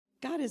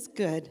God is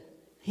good.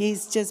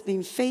 He's just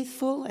been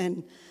faithful,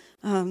 and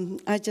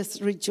I just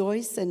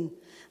rejoice. And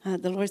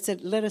the Lord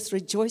said, let us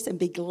rejoice and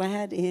be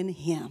glad in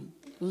him.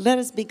 Let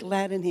us be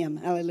glad in him.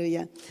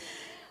 Hallelujah.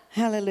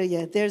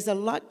 Hallelujah. There's a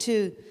lot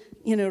to,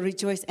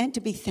 rejoice and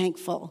to be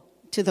thankful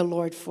to the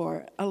Lord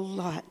for. A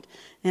lot.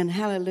 And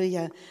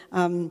hallelujah.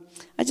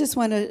 I just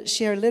want to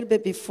share a little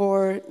bit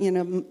before,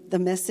 the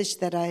message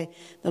that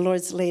the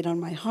Lord's laid on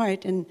my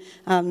heart. And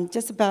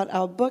just about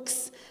our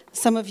books.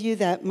 Some of you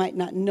that might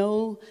not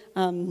know,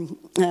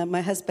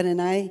 my husband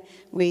and I,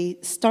 we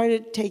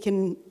started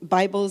taking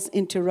Bibles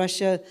into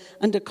Russia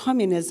under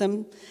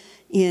communism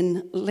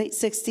in late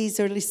 60s,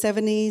 early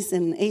 70s,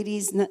 and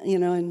 80s,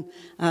 and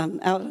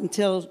out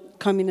until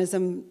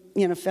communism,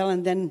 fell.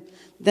 And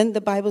then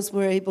the Bibles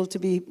were able to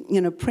be,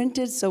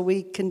 printed. So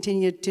we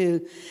continued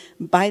to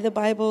buy the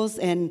Bibles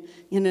and,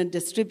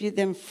 distribute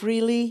them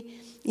freely,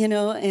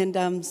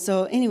 And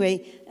so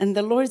anyway, and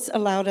the Lord's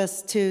allowed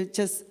us to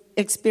just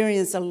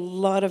experience a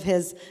lot of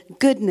his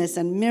goodness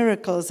and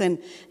miracles. And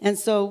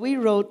so we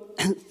wrote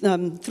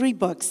 3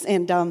 books.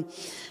 And,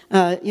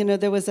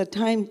 there was a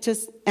time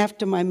just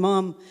after my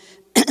mom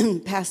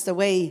passed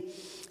away,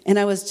 and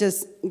I was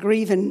just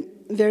grieving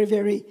very,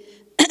 very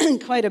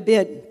quite a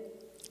bit.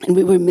 And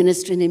we were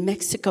ministering in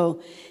Mexico.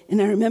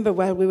 And I remember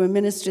while we were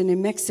ministering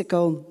in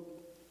Mexico,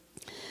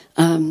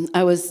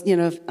 I was,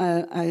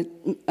 I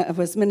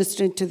was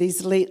ministering to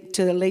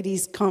the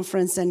ladies'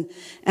 conference, and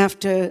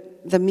after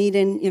the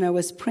meeting, I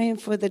was praying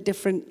for the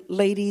different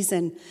ladies,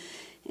 and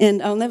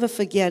I'll never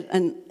forget.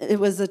 And it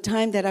was a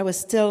time that I was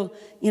still,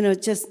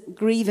 just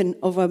grieving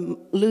over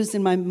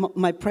losing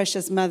my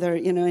precious mother,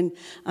 and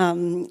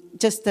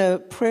just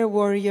a prayer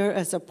warrior,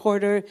 a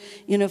supporter,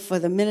 for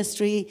the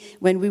ministry.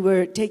 When we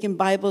were taking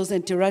Bibles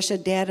into Russia,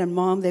 Dad and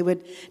Mom, they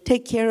would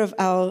take care of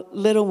our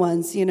little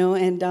ones,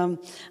 and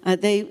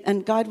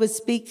God would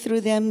speak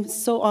through them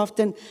so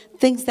often,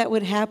 things that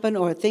would happen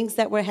or things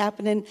that were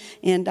happening.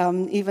 And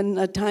even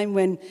a time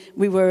when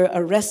we were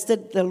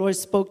arrested, the Lord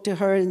spoke to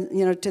her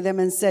and, to them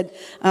and said,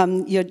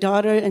 your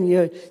daughter and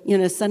your,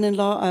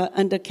 son-in-law are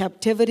under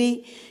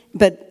captivity,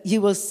 but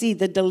you will see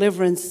the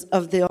deliverance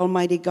of the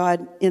Almighty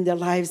God in their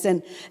lives.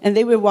 And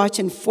they were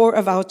watching 4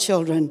 of our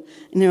children,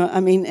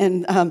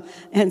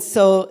 and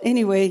so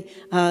anyway,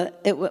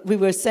 we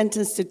were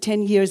sentenced to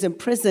 10 years in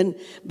prison,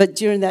 but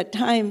during that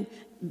time,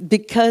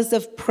 because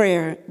of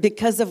prayer,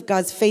 because of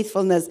God's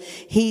faithfulness,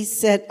 he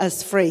set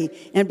us free.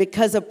 And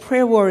because of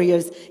prayer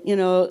warriors,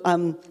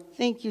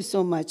 thank you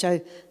so much.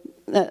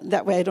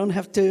 That way I don't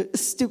have to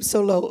stoop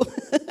so low.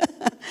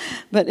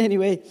 But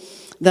anyway,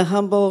 the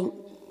humble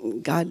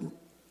God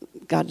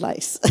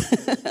likes.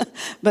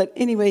 But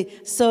anyway,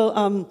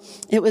 so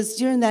it was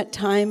during that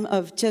time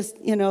of just,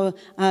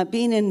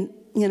 being in,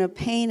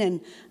 pain and,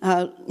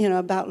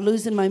 about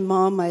losing my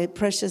mom, my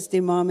precious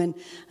dear mom.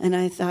 And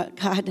I thought,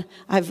 God,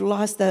 I've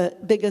lost the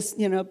biggest,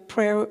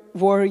 prayer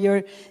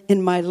warrior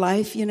in my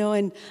life,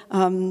 and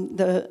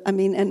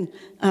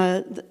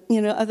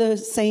other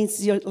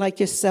saints like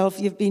yourself,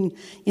 you've been,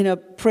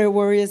 prayer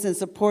warriors and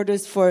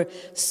supporters for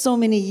so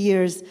many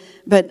years.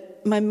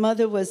 But my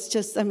mother was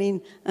just,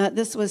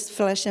 this was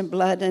flesh and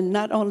blood, and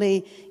not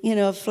only,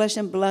 flesh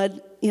and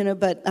blood,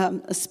 but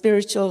a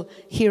spiritual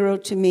hero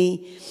to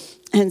me.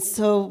 And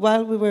so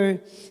while we were,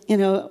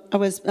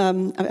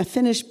 I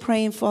finished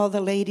praying for all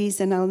the ladies,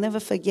 and I'll never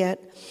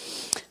forget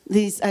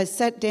I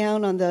sat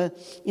down on the,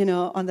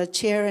 on the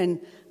chair,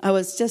 and I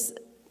was just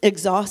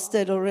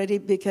exhausted already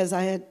because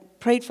I had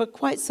prayed for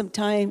quite some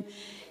time.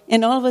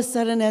 And all of a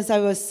sudden, as I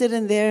was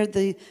sitting there,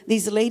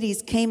 these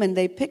ladies came and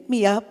they picked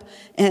me up,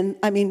 and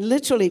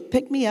literally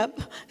picked me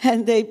up,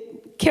 and they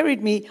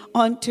carried me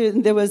onto,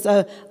 and there was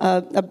a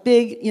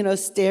big,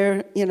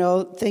 stair,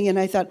 thing, and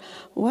I thought,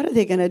 what are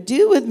they going to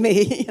do with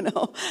me?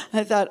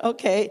 I thought,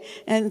 okay.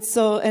 And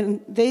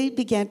they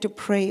began to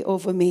pray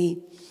over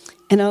me.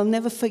 And I'll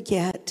never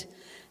forget,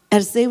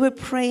 as they were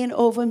praying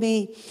over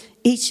me,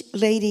 each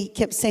lady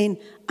kept saying,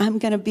 I'm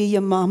going to be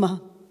your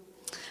mama.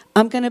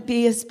 I'm going to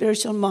be a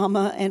spiritual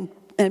mama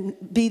and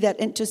be that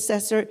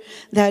intercessor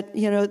that,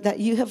 that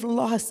you have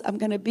lost. I'm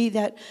going to be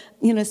that,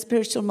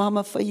 spiritual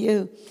mama for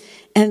you.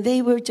 And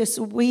they were just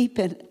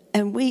weeping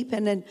and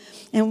weeping.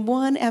 And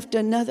one after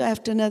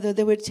another,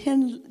 there were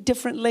 10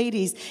 different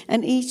ladies.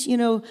 And each,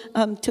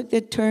 took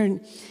their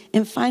turn.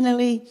 And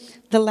finally,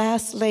 the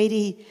last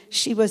lady,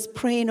 she was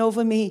praying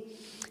over me.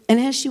 And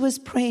as she was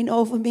praying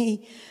over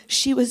me,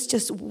 she was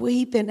just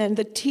weeping, and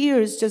the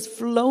tears just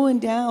flowing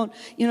down,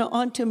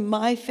 onto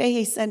my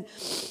face. And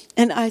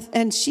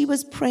she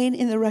was praying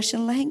in the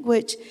Russian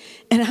language.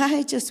 And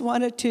I just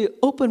wanted to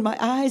open my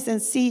eyes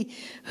and see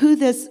who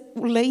this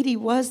lady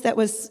was that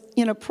was,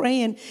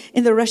 praying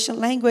in the Russian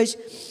language.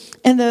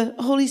 And the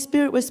Holy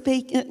Spirit was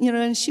speaking,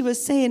 and she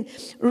was saying,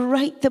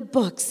 write the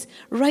books.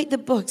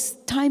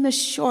 Time is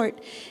short,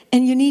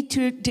 and you need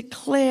to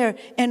declare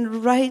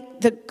and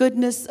write the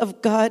goodness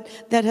of God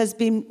that has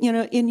been,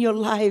 in your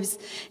lives.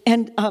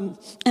 And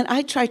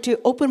I tried to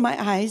open my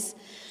eyes,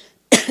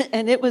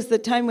 and it was the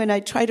time when I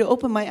tried to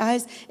open my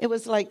eyes, it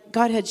was like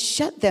God had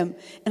shut them,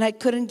 and I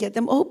couldn't get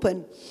them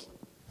open.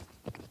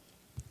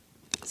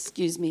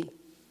 excuse me.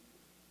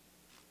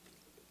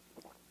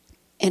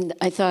 And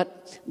I thought,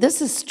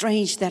 this is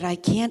strange that I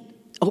can't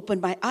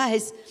open my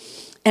eyes.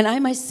 And I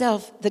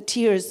myself, the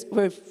tears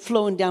were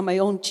flowing down my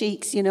own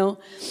cheeks, you know.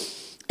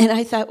 And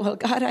I thought, well,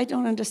 God, I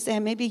don't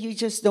understand. Maybe you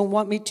just don't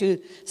want me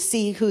to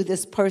see who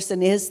this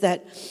person is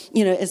that,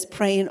 you know, is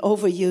praying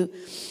over you.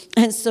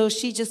 And so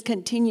she just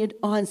continued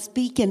on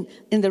speaking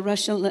in the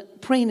Russian,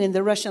 praying in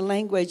the Russian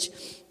language.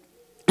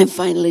 And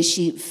finally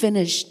she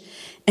finished.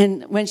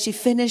 And when she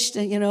finished,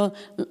 you know,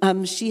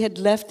 she had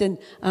left, and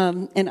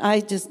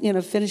I just, you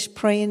know, finished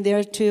praying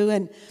there too.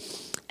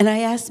 And I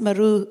asked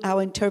Maru,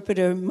 our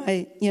interpreter,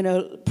 my, you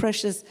know,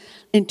 precious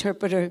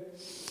interpreter,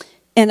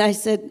 and I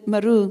said,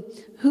 Maru,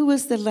 who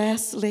was the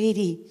last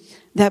lady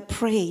that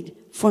prayed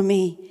for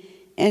me?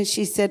 And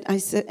she said, I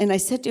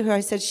said to her,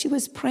 I said, she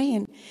was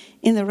praying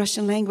in the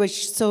Russian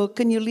language. So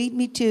can you lead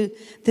me to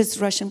this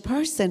Russian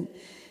person?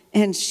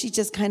 And she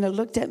just kind of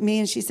looked at me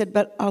and she said,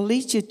 but I'll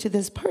lead you to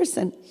this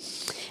person.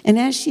 And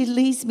as she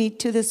leads me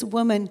to this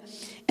woman,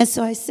 and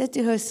so I said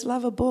to her,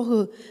 Slava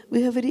Bohu,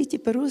 вы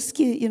говорите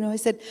по-русски? You know, I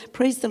said,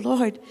 praise the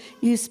Lord.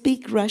 You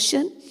speak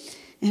Russian?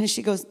 And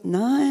she goes,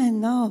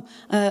 no,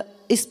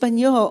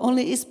 Espanol,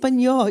 only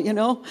Espanol, you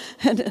know.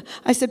 And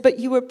I said, but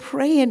you were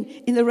praying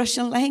in the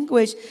Russian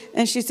language.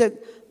 And she said,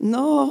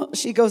 no,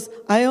 she goes,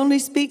 I only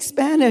speak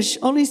Spanish,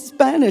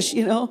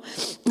 you know.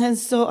 And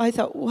so I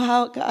thought,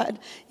 wow, God,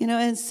 you know,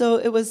 and so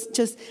it was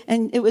just,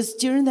 and it was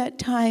during that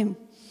time,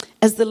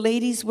 as the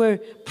ladies were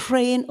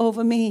praying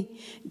over me,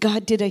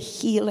 God did a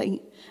healing,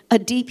 a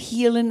deep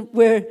healing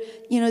where,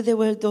 you know, there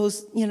were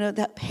those, you know,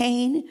 that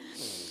pain,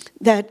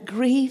 that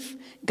grief.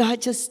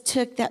 God just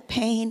took that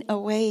pain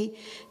away,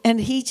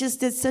 and he just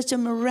did such a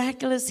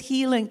miraculous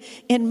healing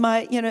in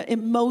my, you know,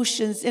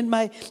 emotions, in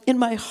my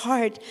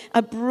heart,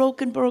 a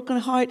broken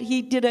heart.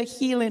 He did a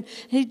healing.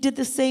 He did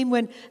the same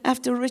when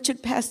after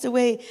Richard passed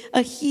away,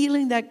 a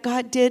healing that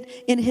God did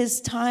in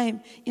his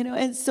time, you know.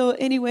 And so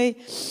anyway,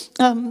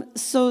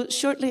 so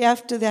shortly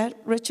after that,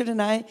 Richard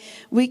and I,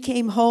 we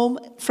came home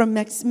from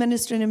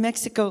ministering in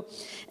Mexico,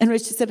 and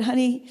Richard said,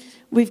 honey,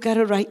 we've got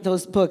to write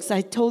those books.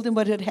 I told him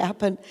what had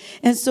happened.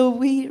 And so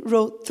we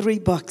wrote 3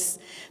 books.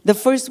 The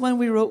first one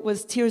we wrote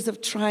was Tears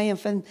of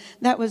Triumph. And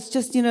that was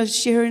just, you know,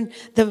 sharing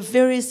the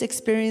various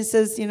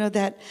experiences, you know,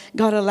 that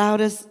God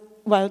allowed us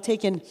while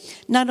taking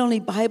not only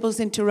Bibles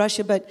into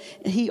Russia, but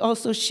he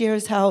also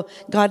shares how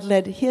God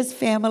led his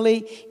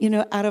family, you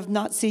know, out of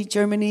Nazi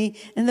Germany,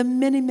 and the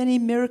many, many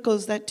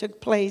miracles that took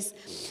place.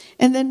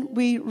 And then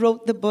we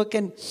wrote the book,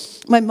 and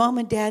my mom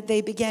and dad,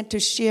 they began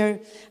to share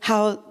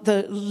how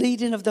by the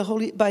leading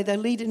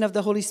of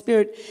the Holy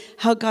Spirit,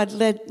 how God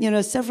led, you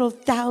know, several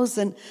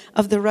thousand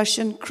of the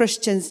Russian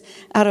Christians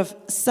out of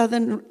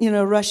southern, you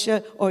know,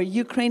 Russia or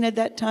Ukraine at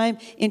that time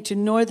into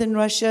northern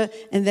Russia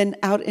and then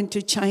out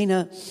into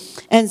China.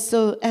 And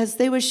so as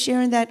they were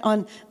sharing that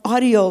on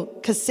audio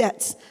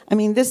cassettes, I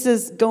mean, this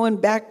is going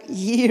back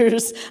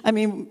years. I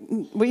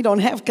mean, we don't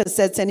have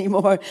cassettes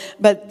anymore,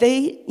 but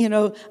they, you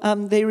know,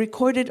 they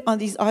recorded on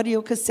these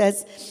audio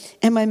cassettes.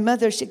 And my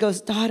mother, she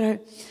goes, daughter,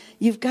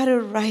 you've got to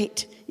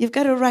write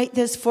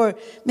this for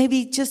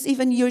maybe just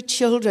even your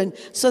children,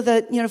 so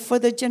that, you know, for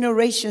the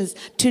generations,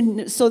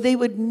 so they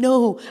would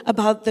know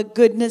about the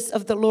goodness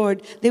of the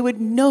Lord. They would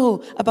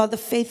know about the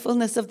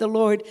faithfulness of the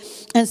Lord.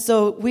 And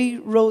so we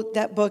wrote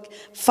that book,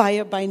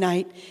 Fire by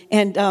Night.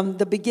 And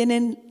the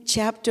beginning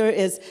chapter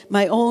is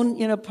my own,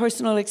 you know,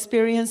 personal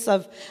experience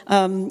of,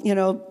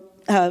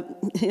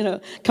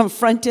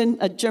 confronting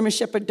a German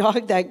Shepherd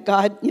dog that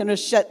God, you know,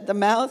 shut the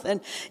mouth. And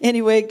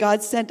anyway,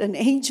 God sent an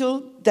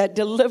angel that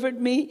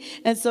delivered me.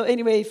 And so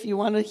anyway, if you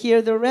want to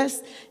hear the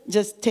rest,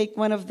 just take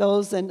one of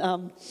those. And,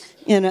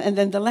 and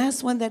then the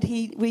last one that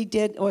he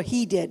did.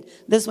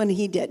 This one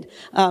he did.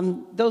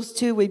 Those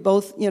two, we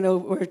both, you know,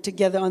 were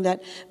together on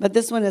that. But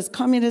this one is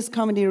Communist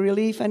Comedy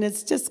Relief, and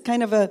it's just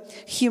kind of a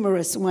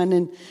humorous one.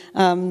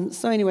 And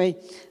so anyway,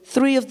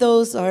 3 of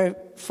those are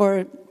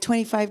for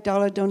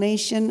 $25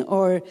 donation,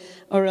 or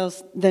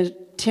else the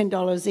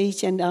 $10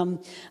 each, and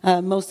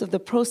most of the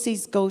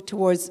proceeds go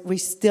towards, we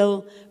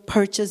still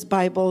purchase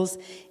Bibles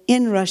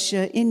in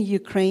Russia, in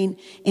Ukraine,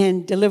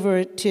 and deliver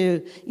it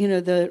to, you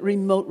know, the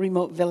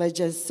remote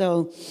villages.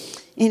 So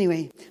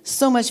anyway,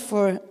 so much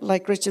for,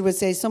 like Richard would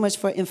say, so much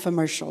for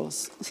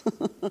infomercials.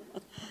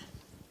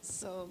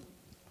 So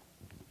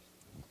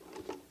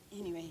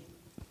anyway,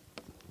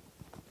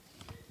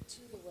 to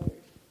the word.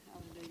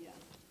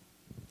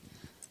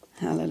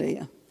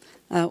 Hallelujah.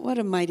 What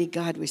a mighty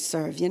God we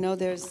serve. You know,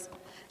 there's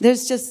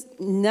just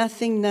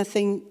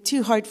nothing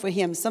too hard for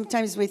him.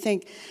 Sometimes we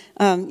think,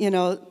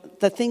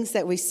 the things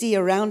that we see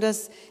around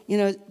us, you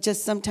know,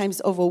 just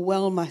sometimes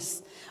overwhelm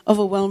us.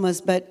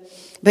 But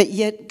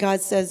yet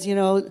God says, you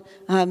know,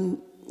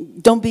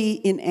 don't be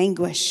in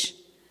anguish.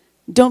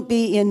 Don't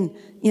be in,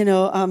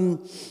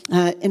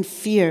 in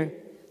fear.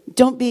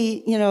 Don't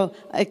be,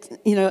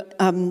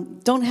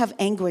 don't have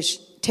anguish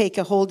take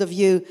a hold of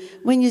you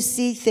when you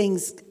see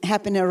things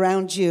happen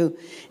around you.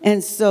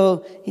 And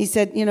so he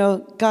said, you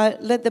know, God,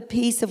 let the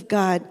peace of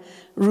God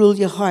rule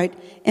your heart.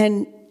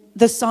 And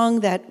the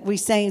song that we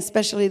sang,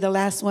 especially the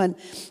last one,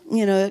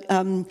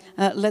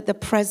 let the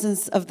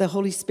presence of the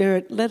Holy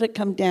Spirit, let it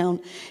come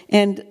down,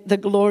 and the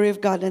glory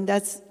of God. And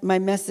that's my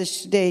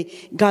message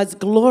today. God's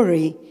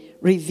glory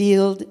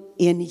revealed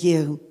in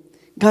you.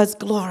 God's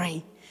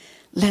glory,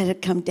 let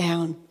it come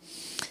down.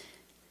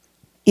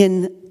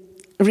 In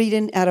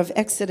reading out of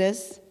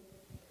Exodus,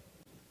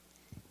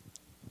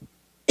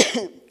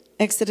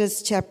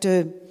 Exodus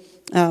chapter,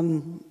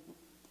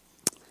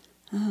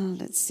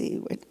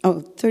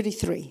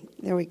 33.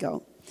 There we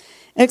go.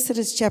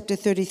 Exodus chapter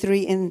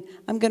 33, and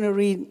I'm going to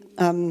read,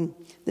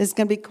 there's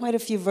going to be quite a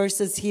few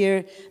verses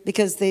here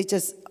because they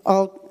just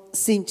all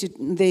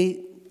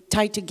they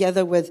tie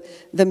together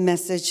with the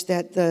message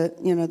that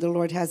the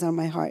Lord has on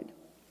my heart.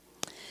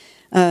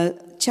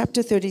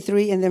 Chapter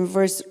 33, and then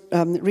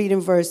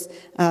reading verse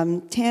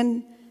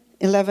 10,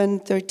 11,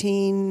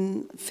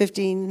 13,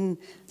 15,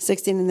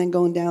 16, and then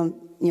going down,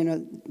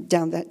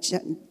 down that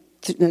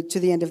to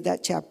the end of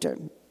that chapter.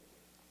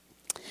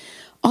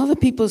 All the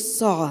people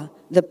saw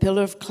the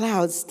pillar of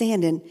cloud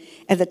standing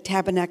at the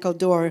tabernacle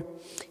door,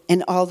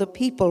 and all the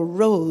people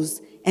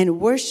rose and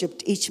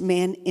worshipped each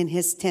man in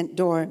his tent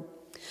door.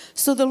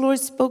 So the Lord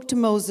spoke to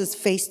Moses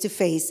face to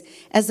face,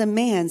 as a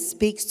man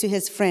speaks to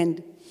his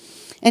friend.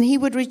 And he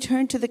would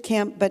return to the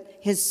camp, but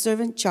his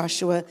servant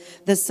Joshua,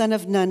 the son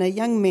of Nun, a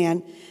young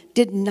man,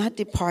 did not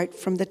depart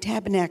from the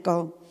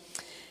tabernacle.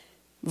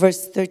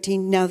 Verse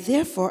 13, now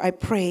therefore I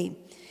pray,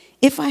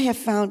 if I have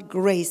found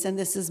grace, and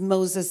this is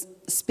Moses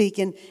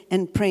speaking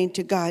and praying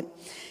to God,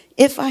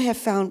 if I have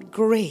found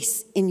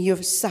grace in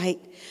your sight,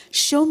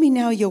 show me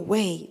now your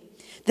way,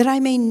 that I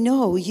may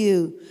know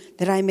you,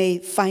 that I may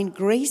find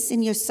grace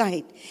in your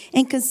sight,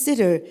 and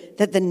consider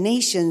that the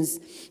nation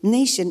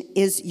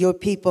is your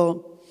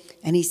people.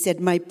 And he said,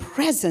 my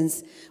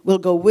presence will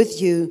go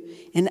with you,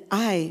 and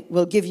I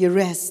will give you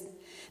rest.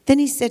 Then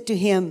he said to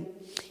him,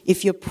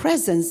 if your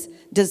presence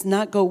does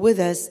not go with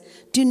us,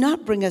 do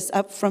not bring us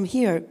up from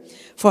here.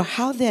 For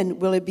how then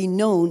will it be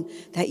known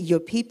that your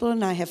people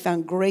and I have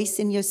found grace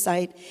in your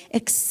sight,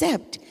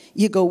 except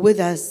you go with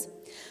us?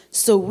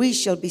 So we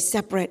shall be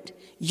separate,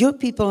 your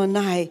people and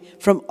I,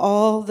 from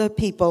all the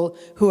people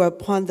who are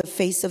upon the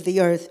face of the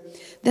earth.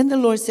 Then the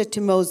Lord said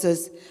to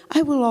Moses,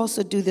 I will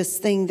also do this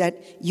thing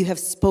that you have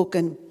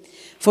spoken,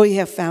 for you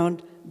have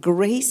found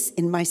grace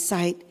in my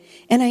sight,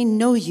 and I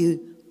know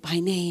you by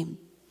name.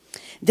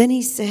 Then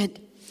he said,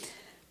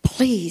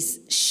 please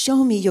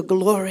show me your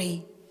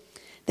glory.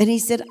 Then he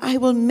said, I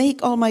will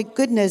make all my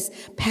goodness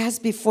pass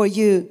before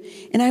you,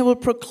 and I will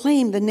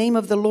proclaim the name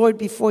of the Lord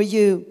before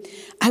you.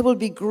 I will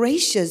be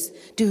gracious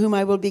to whom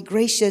I will be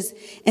gracious,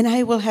 and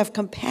I will have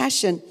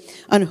compassion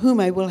on whom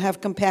I will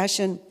have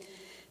compassion.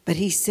 But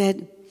he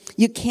said,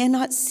 you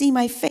cannot see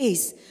my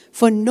face,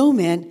 for no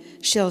man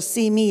shall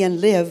see me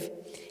and live.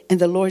 And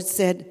the Lord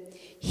said,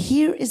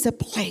 here is a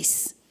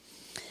place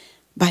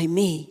by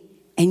me,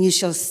 and you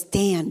shall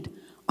stand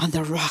on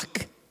the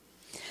rock.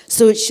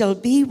 So it shall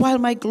be while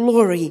my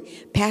glory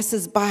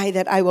passes by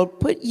that I will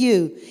put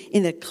you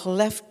in the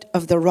cleft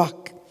of the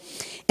rock,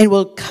 and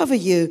will cover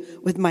you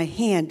with my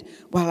hand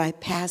while I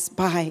pass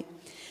by.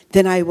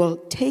 Then I will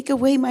take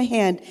away my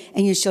hand,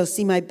 and you shall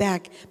see my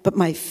back, but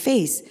my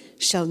face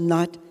shall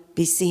not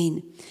be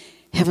seen.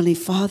 Heavenly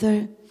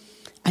Father,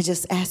 I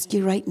just ask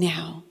you right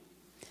now,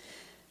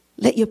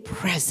 let your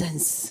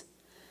presence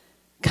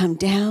come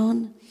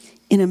down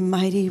in a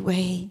mighty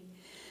way.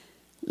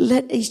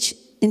 Let each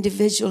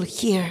individual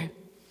here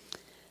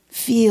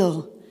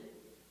feel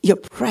your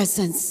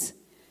presence,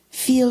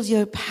 feel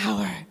your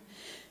power,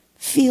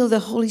 feel the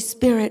Holy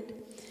Spirit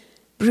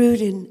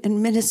brooding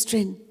and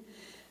ministering.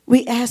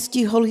 We ask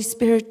you, Holy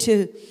Spirit,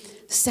 to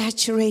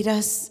saturate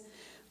us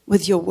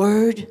with your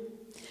word,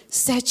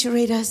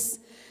 saturate us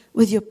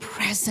with your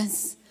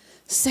presence,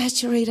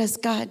 saturate us,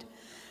 God.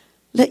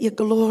 Let your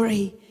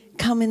glory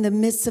come in the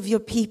midst of your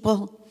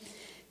people.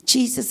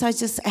 Jesus, I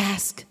just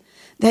ask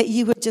that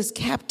you would just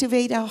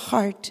captivate our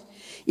heart.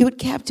 You would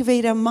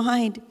captivate our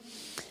mind.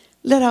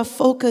 Let our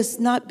focus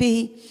not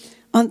be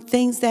on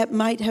things that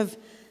might have,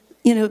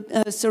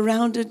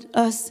 surrounded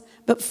us.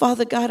 But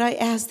Father God, I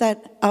ask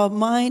that our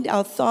mind,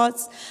 our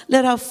thoughts,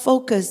 let our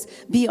focus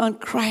be on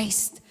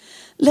Christ.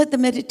 Let the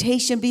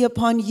meditation be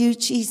upon you,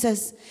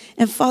 Jesus.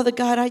 And Father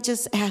God, I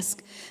just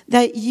ask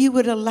that you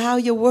would allow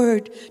your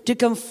word to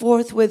come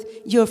forth with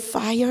your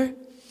fire.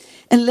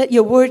 And let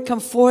your word come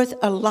forth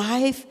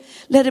alive.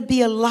 Let it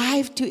be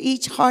alive to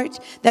each heart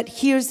that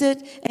hears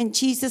it. And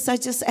Jesus, I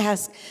just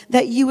ask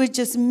that you would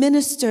just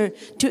minister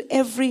to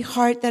every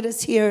heart that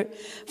is here.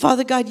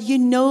 Father God, you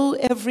know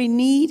every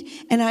need.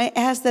 And I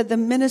ask that the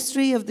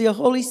ministry of the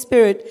Holy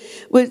Spirit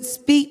would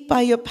speak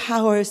by your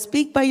power,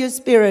 speak by your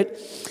Spirit.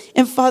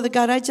 And Father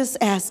God, I just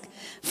ask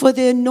for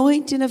the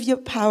anointing of your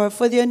power,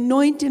 for the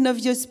anointing of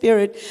your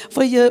spirit,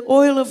 for your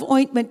oil of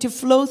ointment to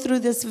flow through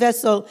this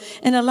vessel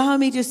and allow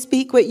me to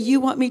speak what you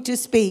want me to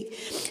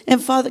speak.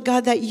 And Father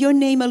God, that your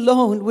name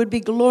alone would be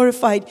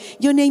glorified.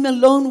 Your name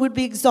alone would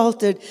be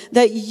exalted.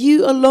 That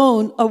you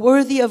alone are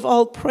worthy of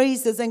all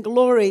praises and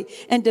glory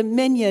and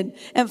dominion.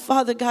 And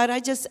Father God, I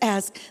just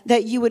ask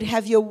that you would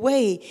have your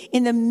way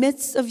in the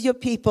midst of your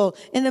people,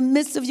 in the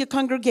midst of your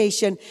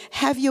congregation.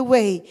 Have your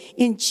way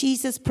in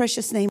Jesus'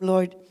 precious name,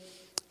 Lord.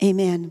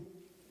 Amen.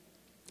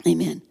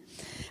 Amen.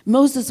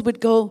 Moses would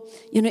go,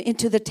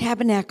 into the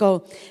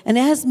tabernacle. And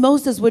as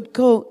Moses would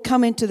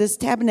come into this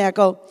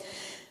tabernacle,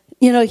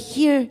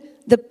 here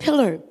the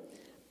pillar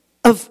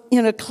of,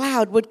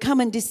 cloud would come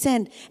and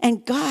descend.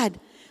 And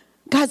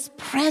God's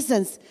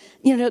presence,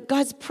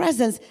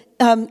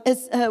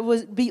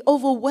 would be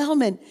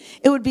overwhelming.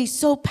 It would be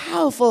so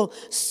powerful,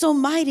 so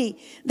mighty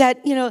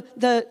that,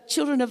 the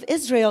children of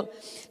Israel,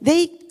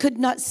 they could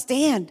not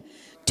stand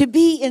to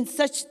be in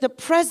such the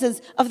presence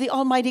of the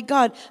Almighty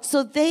God.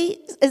 So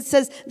it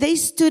says they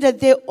stood at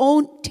their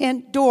own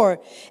tent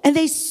door and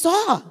they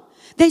saw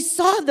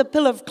the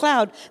pillar of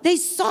cloud. They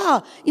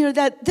saw,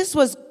 that this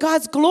was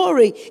God's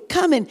glory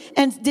coming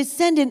and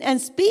descending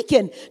and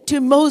speaking to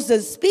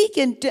Moses,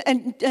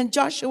 and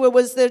Joshua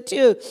was there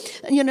too,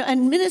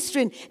 and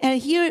ministering.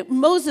 And here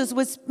Moses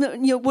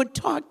would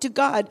talk to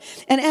God.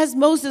 And as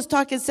Moses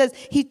talked, it says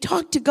he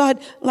talked to God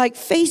like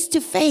face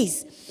to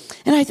face.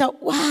 And I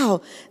thought,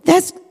 wow,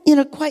 that's,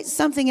 quite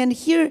something. And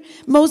here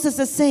Moses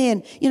is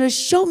saying,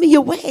 show me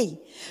your way.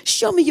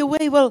 Show me your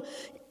way. Well,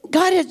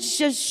 God had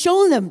just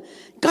shown them.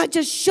 God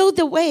just showed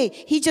the way.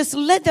 He just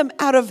led them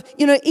out of,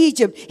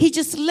 Egypt. He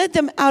just led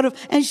them out of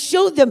and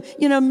showed them,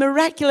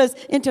 miraculous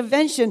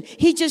intervention.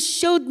 He just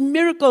showed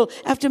miracle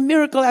after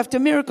miracle after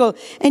miracle.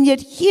 And yet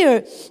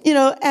here,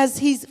 as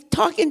he's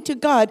talking to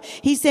God,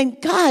 he's saying,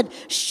 God,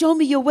 show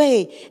me your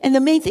way. And the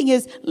main thing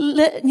is,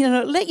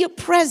 let your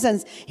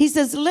presence, he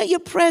says, let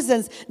your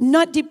presence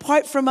not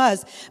depart from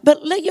us,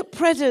 but let your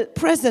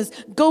presence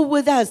go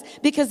with us.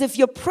 Because if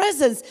your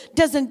presence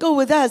doesn't go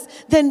with us,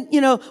 then,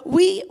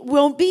 we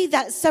won't be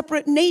that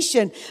separate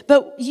nation,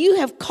 but you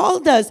have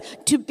called us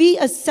to be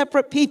a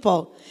separate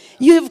people.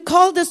 You have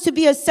called us to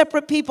be a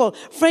separate people.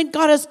 Friend,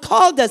 God has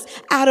called us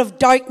out of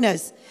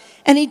darkness.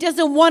 And he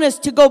doesn't want us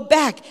to go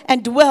back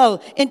and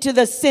dwell into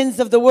the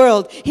sins of the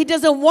world. He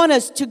doesn't want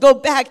us to go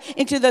back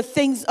into the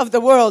things of the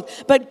world.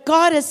 But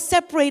God has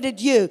separated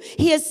you.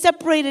 He has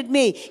separated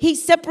me. He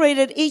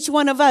separated each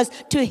one of us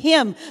to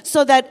him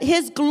so that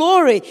his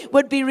glory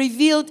would be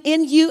revealed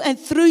in you and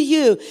through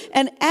you.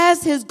 And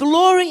as his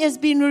glory is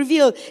being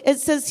revealed, it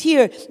says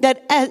here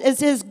that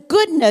as his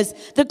goodness,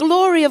 the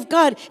glory of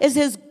God is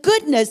his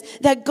goodness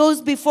that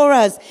goes before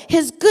us.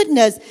 His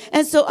goodness.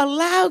 And so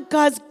allow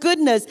God's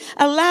goodness.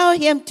 Allow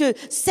him to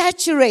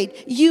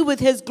saturate you with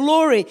his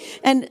glory.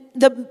 And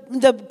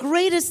the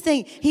greatest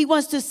thing, he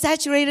wants to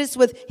saturate us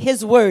with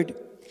his word.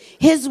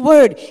 His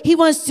word. He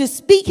wants to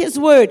speak his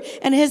word.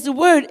 And his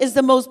word is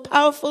the most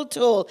powerful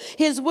tool.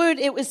 His word,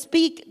 it will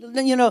speak,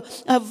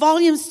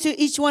 volumes to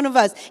each one of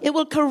us. It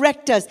will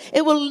correct us.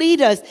 It will lead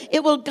us.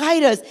 It will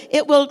guide us.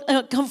 It will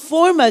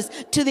conform us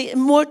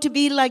to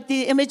be like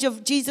the image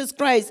of Jesus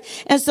Christ.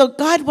 And so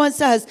God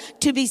wants us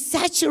to be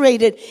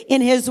saturated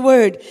in his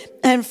word.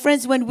 And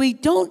friends, when we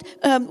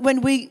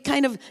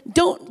kind of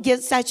don't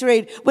get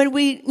saturated, when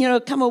we,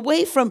 come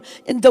away from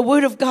the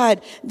word of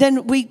God,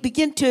 then we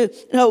begin to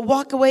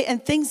walk away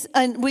and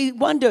we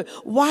wonder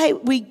why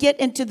we get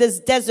into this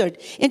desert,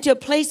 into a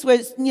place where,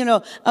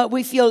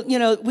 we feel,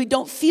 we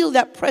don't feel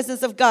that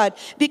presence of God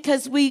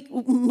because we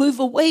move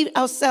away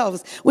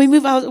ourselves. We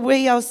move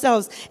away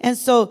ourselves. And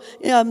so,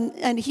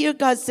 and here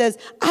God says,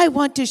 I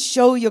want to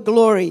show your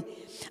glory.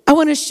 I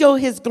want to show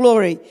his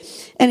glory.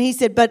 And he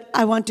said, but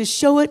I want to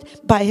show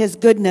it by his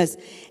goodness.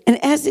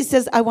 And as he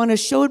says, I want to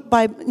show it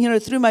by,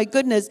 through my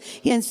goodness.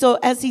 And so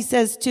as he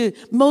says to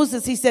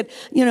Moses, he said,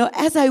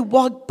 as I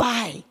walk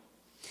by,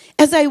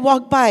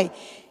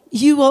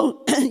 you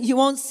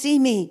won't see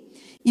me.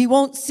 You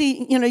won't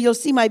see, you'll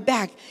see my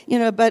back,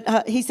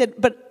 but he said,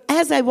 but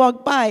as I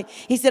walk by,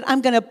 he said,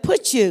 I'm going to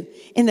put you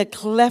in the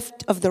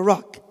cleft of the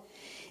rock.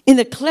 In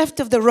the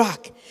cleft of the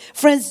rock.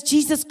 Friends,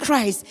 Jesus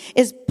Christ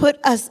has put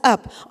us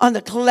up on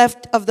the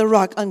cleft of the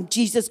rock, on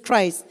Jesus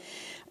Christ.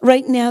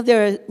 Right now,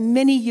 there are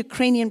many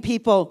Ukrainian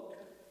people.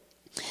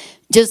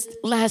 Just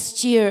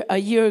last year, a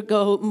year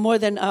ago, more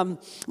than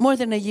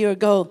a year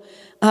ago,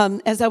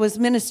 as I was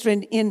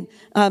ministering in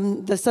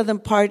the southern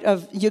part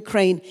of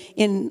Ukraine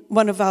in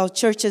one of our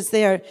churches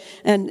there.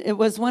 And it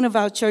was one of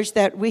our church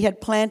that we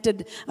had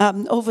planted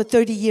over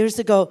 30 years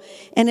ago.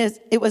 And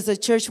it was a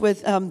church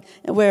with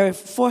where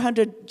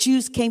 400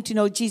 Jews came to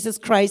know Jesus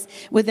Christ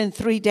within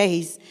 3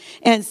 days.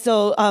 And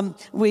so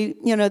we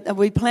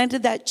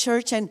planted that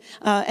church, and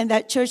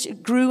that church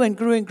grew and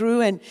grew and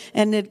grew, and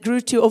it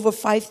grew to over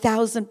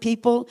 5,000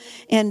 people.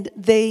 And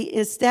they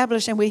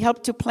established, and we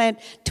helped to plant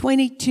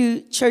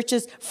 22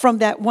 churches from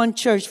that one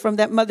church, from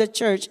that mother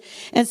church.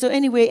 And so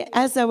anyway,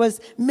 as I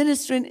was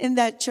ministering in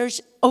that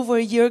church, over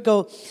a year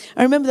ago,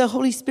 I remember the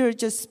Holy Spirit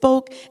just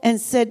spoke and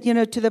said,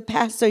 to the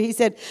pastor, he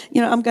said,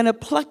 I'm going to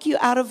pluck you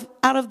out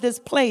of this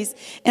place,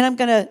 and I'm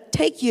going to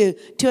take you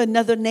to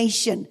another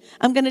nation.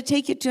 I'm going to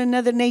take you to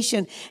another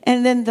nation.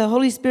 And then the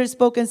Holy Spirit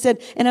spoke and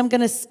said, and I'm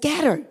going to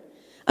scatter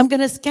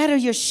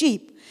your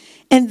sheep.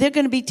 And they're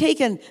going to be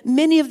taken,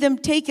 many of them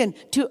taken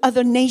to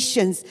other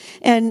nations.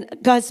 And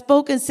God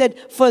spoke and said,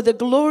 for the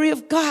glory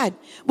of God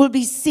will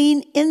be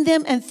seen in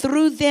them and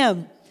through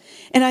them.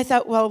 And I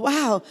thought, well,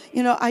 wow,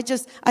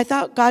 I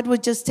thought God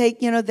would just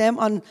take, them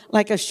on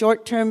like a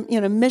short-term,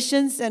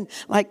 missions. And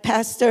like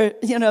Pastor,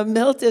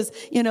 Milt is,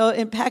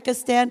 in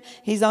Pakistan.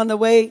 He's on the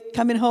way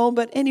coming home.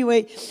 But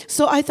anyway,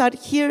 so I thought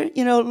here,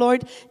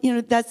 Lord,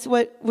 that's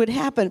what would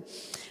happen.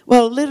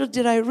 Well, little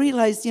did I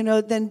realize,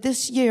 then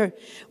this year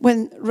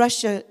when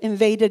Russia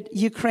invaded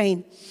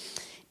Ukraine,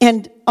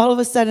 and all of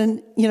a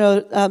sudden,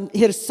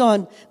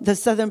 Kherson, the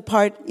southern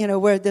part,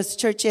 where this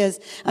church is,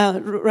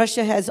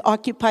 Russia has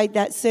occupied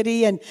that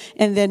city, and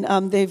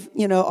then they've,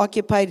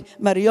 occupied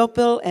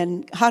Mariupol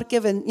and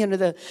Kharkiv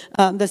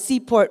and, the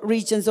seaport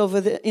regions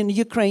in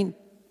Ukraine.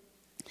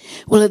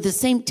 Well, at the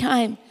same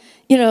time,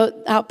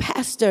 our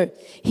pastor,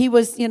 he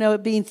was,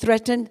 being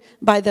threatened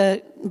by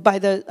the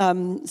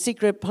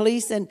secret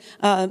police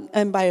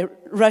and by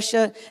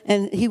Russia,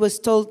 and he was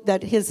told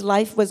that his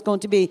life was going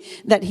to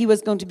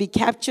be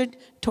captured,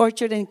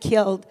 tortured, and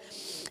killed.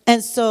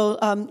 And so,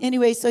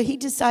 so he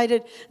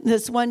decided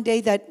this one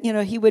day that,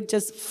 he would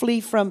just flee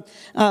from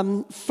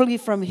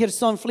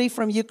Kherson, flee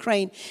from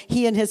Ukraine,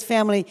 he and his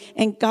family.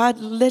 And God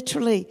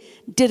literally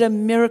did a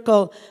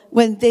miracle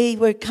when they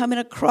were coming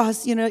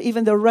across,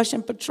 even the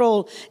Russian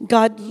patrol.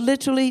 God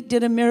literally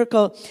did a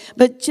miracle.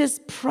 But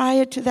just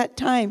prior to that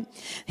time,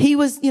 he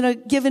was,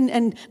 given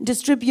and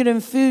distributing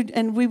food,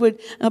 and we would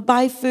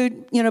buy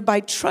food,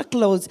 by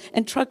truckloads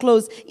and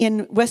truckloads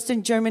in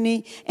Western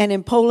Germany and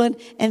in Poland.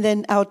 And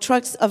then our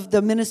trucks of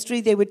the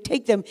ministry, they would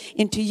take them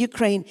into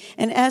Ukraine.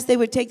 And as they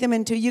would take them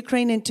into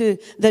Ukraine, into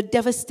the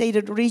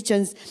devastated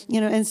regions,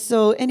 and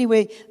so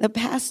anyway, the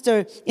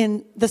pastor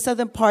in the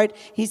southern part,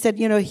 he said,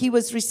 he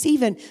was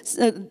receiving,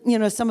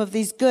 some of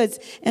these goods.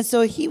 And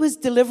so he was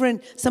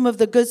delivering some of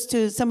the goods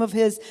to some of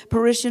his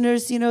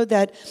parishioners,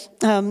 that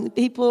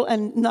people,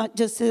 and not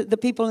just the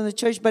people in the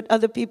church, but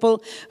other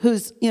people who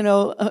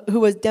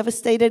was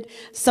devastated,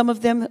 some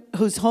of them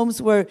whose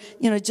homes were,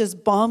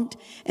 just bombed.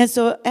 And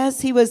so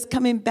as he was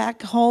coming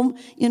back home,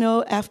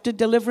 after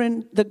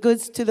delivering the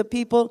goods to the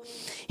people,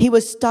 he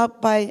was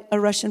stopped by a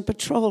Russian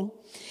patrol.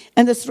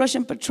 And this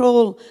Russian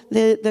patrol,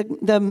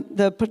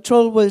 the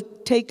patrol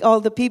would take all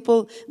the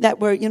people that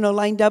were,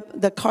 lined up,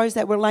 the cars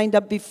that were lined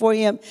up before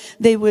him.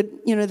 They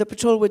would, the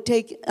patrol would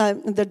take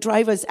the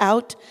drivers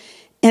out.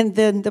 And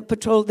then the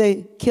patrol,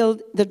 they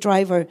killed the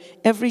driver.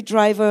 Every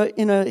driver,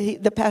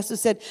 the pastor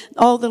said,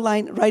 all the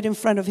line right in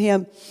front of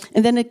him.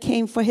 And then it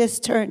came for his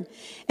turn.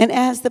 And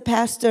as the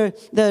pastor,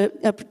 the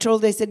patrol,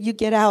 they said, you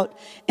get out.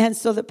 And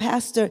so the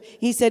pastor,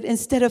 he said,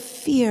 instead of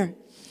fear,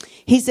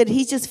 he said,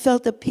 he just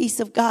felt the peace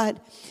of God.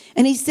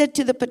 And he said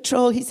to the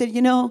patrol, he said,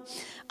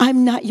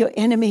 I'm not your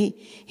enemy.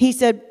 He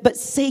said, but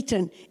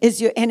Satan is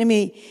your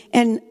enemy.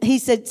 And he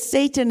said,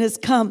 Satan has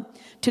come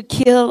to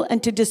kill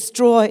and to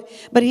destroy.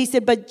 But he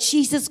said, but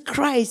Jesus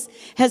Christ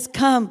has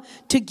come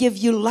to give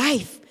you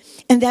life,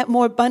 and that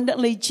more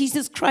abundantly.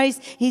 Jesus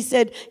Christ, he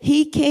said,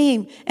 he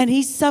came and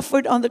he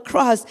suffered on the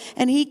cross,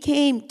 and he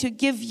came to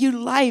give you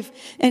life.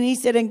 And he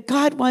said, and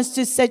God wants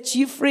to set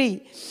you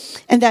free.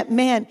 And that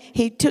man,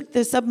 he took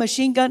the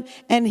submachine gun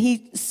and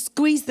he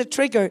squeezed the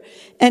trigger,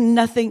 and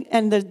nothing,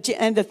 and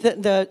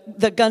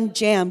the gun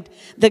jammed.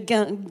 The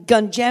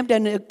gun jammed,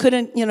 and it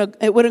couldn't,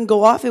 it wouldn't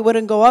go off.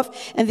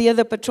 And the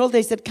other patrol,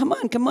 they said, come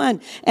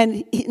on.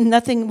 And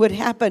nothing would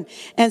happen.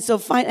 And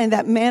so and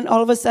that man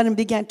all of a sudden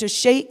began to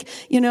shake,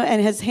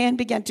 and his hand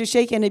began to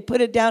shake, and he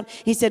put it down.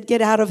 He said,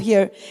 get out of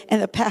here.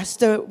 And the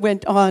pastor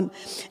went on.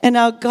 And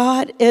now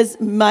God is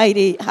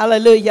mighty.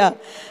 Hallelujah.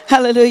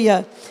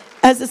 Hallelujah.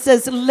 As it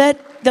says,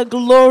 let the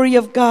glory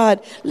of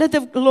God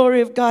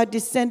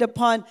descend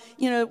upon,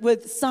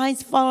 with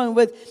signs following,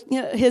 with,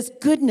 his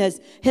goodness.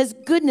 His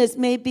goodness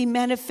may be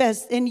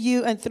manifest in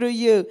you and through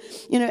you,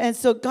 and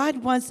so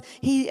God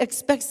he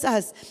expects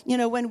us,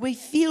 when we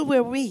feel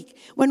we're weak,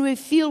 when we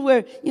feel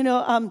we're, in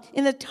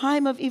the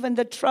time of even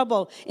the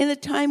trouble, in the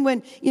time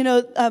when,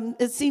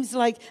 it seems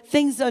like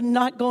things are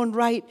not going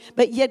right,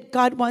 but yet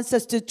God wants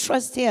us to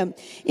trust him.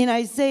 In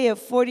Isaiah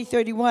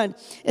 40:31,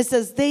 it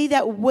says, they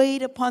that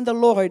wait upon the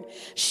Lord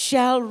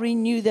shall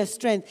renew their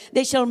strength.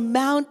 They shall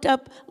mount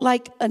up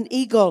like an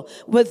eagle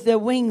with their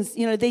wings.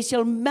 They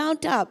shall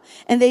mount up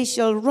and they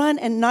shall run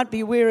and not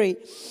be weary.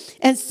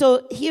 And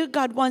so here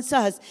God wants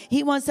us.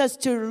 He wants us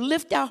to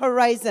lift our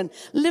horizon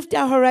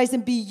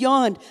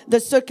beyond the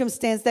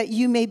circumstance that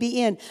you may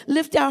be in.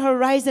 Lift our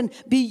horizon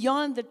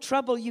beyond the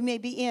trouble you may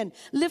be in.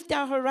 Lift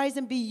our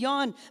horizon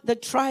beyond the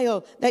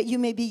trial that you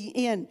may be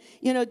in.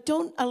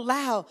 Don't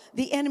allow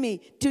the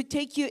enemy to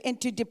take you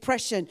into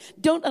depression.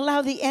 Don't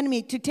allow the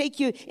enemy to take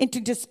you into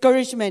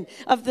discouragement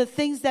of the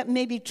things that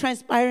may be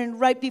transpiring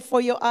right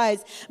before your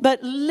eyes.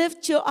 But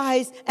lift your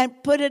eyes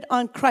and put it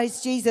on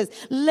Christ Jesus.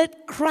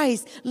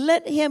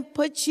 Let him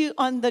put you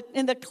in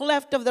the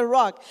cleft of the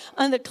rock,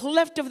 on the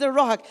cleft of the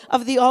rock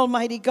of the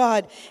Almighty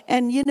God.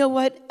 And you know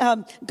what?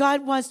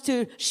 God wants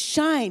to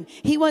shine.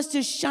 He wants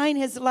to shine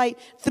his light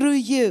through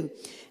you.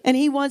 And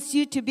he wants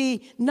you to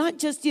be not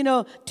just,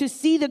 to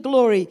see the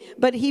glory,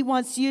 but he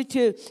wants you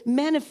to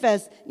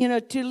manifest,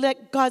 to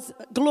let God's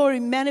glory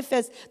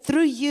manifest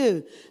through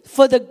you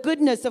for the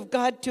goodness of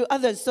God to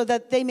others so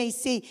that they may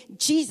see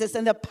Jesus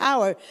and the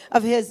power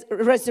of his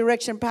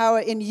resurrection power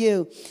in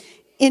you.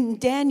 In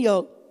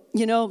Daniel,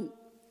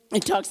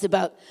 it talks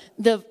about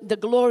the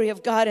glory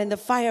of God and the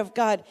fire of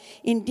God.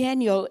 In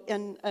Daniel,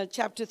 in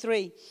chapter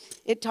 3,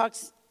 it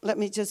talks, let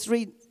me just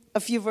read a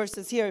few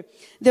verses here.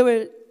 There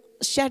were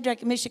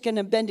Shadrach, Meshach, and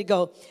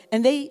Abednego,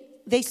 and they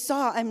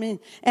saw,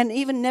 and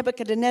even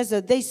Nebuchadnezzar,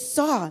 they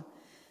saw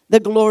the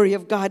glory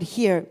of God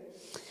here.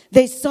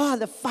 They saw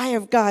the fire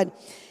of God.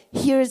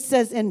 Here it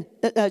says in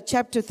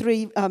chapter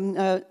 3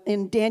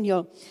 in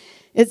Daniel,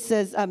 it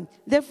says,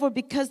 therefore,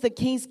 because the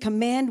king's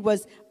command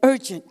was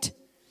urgent,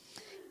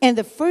 and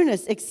the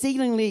furnace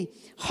exceedingly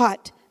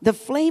hot, the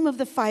flame of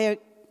the fire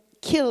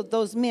killed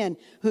those men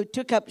who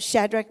took up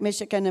Shadrach,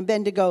 Meshach, and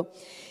Abednego.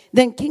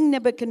 Then King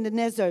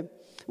Nebuchadnezzar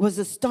was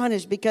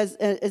astonished because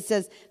it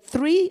says,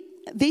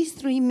 these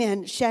three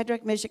men,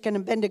 Shadrach, Meshach, and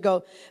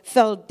Abednego,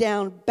 fell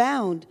down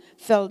bound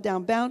in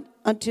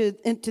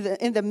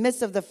the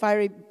midst of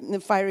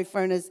the fiery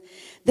furnace.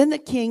 Then the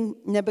king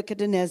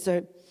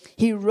Nebuchadnezzar,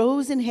 he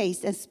rose in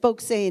haste and spoke,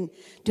 saying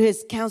to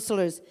his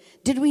counselors,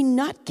 did we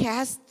not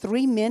cast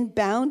 3 men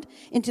bound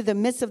into the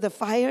midst of the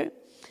fire?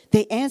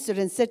 They answered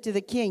and said to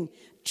the king,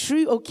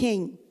 true, O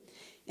king.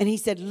 And he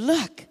said,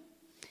 look.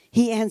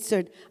 He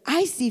answered,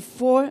 I see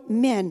 4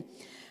 men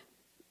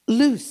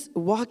loose,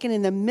 walking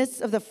in the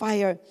midst of the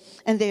fire,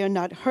 and they are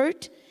not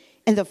hurt,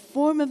 and the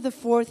form of the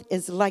 4th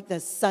is like the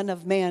Son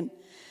of Man.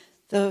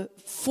 The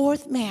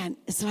 4th man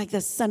is like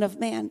the Son of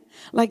Man,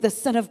 like the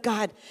Son of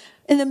God,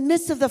 in the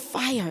midst of the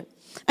fire.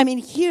 I mean,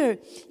 here,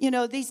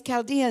 these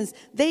Chaldeans,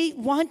 they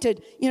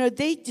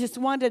just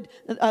wanted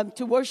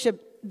to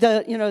worship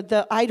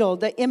the idol,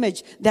 the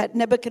image that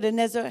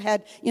Nebuchadnezzar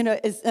had,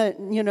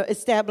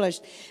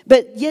 established.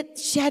 But yet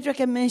Shadrach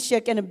and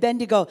Meshach and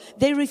Abednego,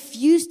 they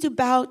refused to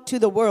bow to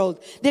the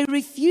world. They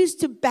refused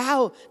to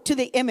bow to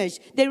the image.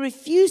 They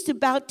refused to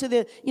bow to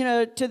the,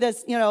 to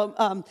this,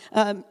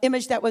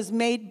 image that was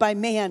made by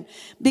man,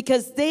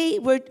 because they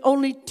were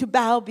only to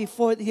bow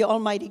before the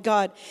Almighty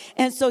God.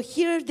 And so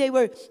here they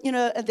were,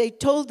 they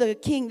told the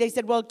king, they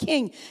said, well,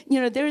 king,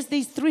 there's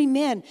these 3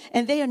 men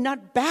and they are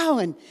not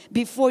bowing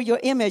before your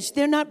image.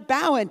 They're not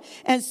bowing.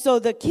 And so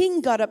the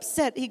king got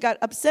upset. He got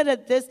upset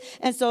at this.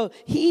 And so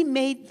he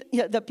made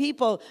the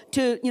people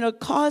to,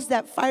 cause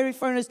that fiery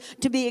furnace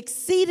to be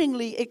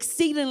exceedingly,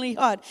 exceedingly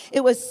hot.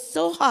 It was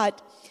so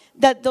hot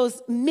that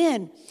those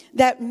men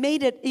that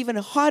made it even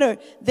hotter,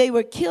 they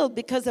were killed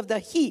because of the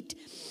heat.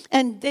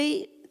 And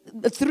they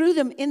threw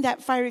them in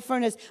that fiery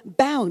furnace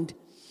bound.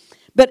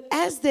 But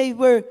as they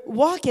were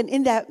walking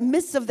in that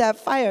midst of that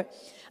fire,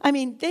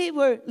 they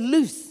were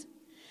loose.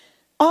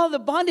 All the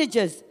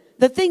bondages,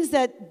 the things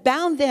that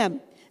bound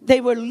them,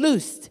 they were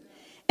loosed.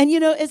 And,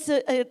 it's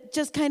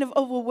just kind of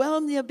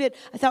overwhelmed me a bit.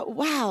 I thought,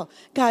 wow,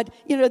 God,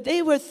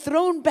 they were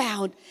thrown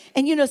bound.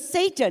 And,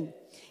 Satan,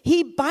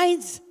 he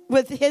binds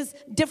with his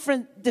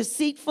different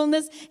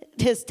deceitfulness,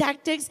 his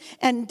tactics,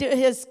 and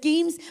his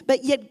schemes.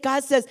 But yet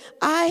God says,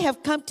 I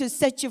have come to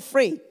set you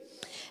free.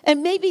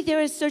 And maybe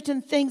there are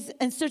certain things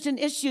and certain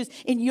issues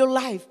in your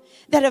life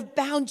that have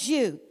bound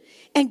you.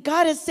 And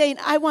God is saying,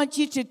 I want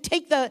you to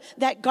take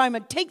that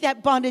garment, take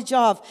that bondage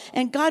off.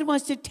 And God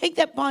wants to take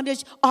that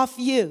bondage off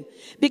you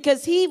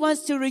because He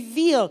wants to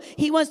reveal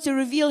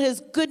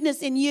His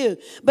goodness in you.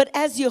 But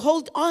as you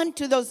hold on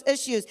to those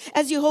issues,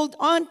 as you hold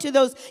on to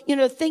those,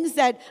 things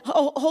that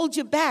hold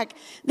you back,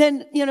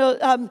 then,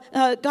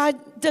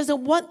 God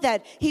doesn't want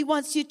that. He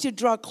wants you to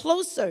draw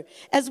closer,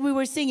 as we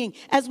were singing,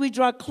 as we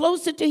draw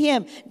closer to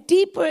Him,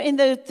 deeper in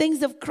the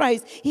things of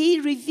Christ. He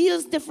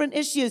reveals different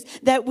issues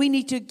that we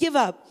need to give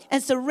up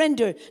and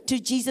surrender to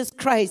Jesus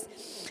Christ.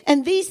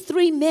 And these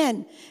 3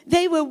 men,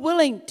 they were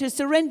willing to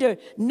surrender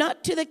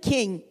not to the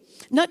king,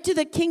 not to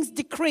the king's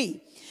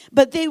decree,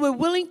 but they were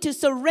willing to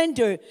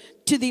surrender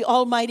to the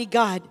Almighty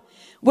God,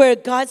 where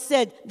God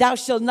said, thou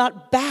shalt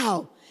not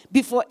bow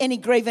before any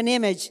graven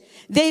image.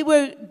 They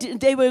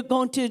were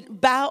going to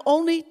bow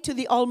only to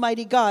the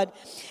Almighty God.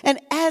 And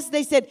as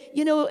they said,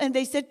 and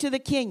they said to the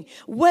king,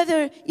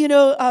 whether,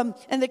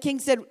 and the king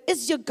said,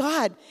 is your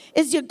God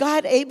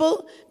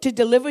able to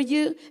deliver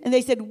you? And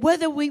they said,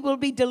 whether we will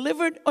be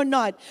delivered or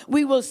not,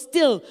 we will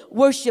still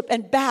worship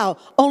and bow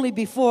only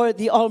before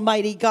the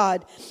Almighty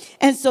God.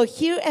 And so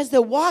here as they're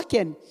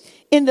walking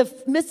in the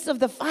midst of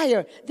the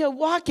fire, they're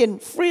walking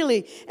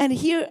freely. And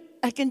here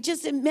I can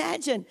just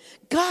imagine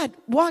God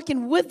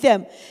walking with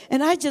them.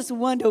 And I just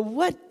wonder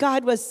what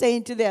God was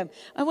saying to them.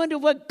 I wonder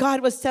what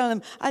God was telling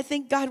them. I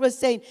think God was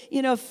saying,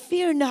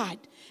 fear not.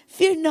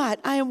 fear not,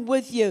 I am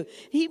with you.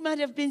 He might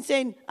have been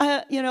saying,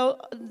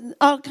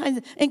 all kinds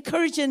of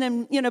encouraging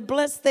and,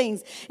 bless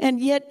things. And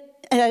yet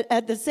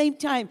at the same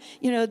time,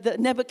 the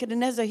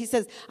Nebuchadnezzar, he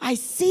says, I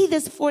see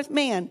this fourth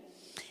man.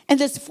 And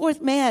this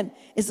fourth man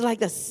is like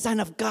the Son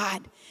of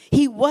God.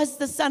 He was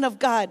the Son of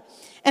God.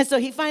 And so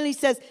he finally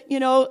says,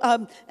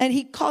 and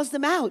he calls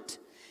them out.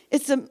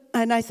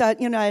 And I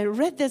thought, I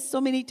read this so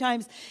many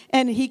times,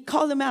 and he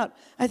called them out.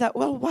 I thought,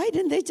 well, why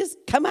didn't they just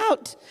come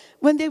out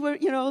when they were,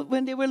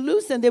 when they were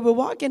loose and they were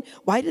walking?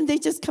 Why didn't they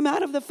just come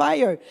out of the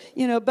fire?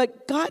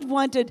 But God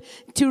wanted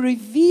to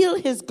reveal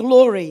his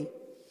glory.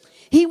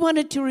 He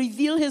wanted to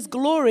reveal his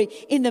glory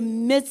in the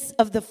midst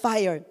of the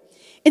fire.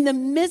 In the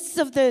midst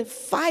of the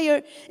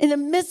fire, in the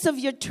midst of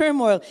your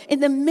turmoil,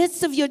 in the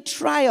midst of your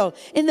trial,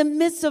 in the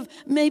midst of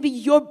maybe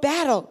your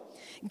battle,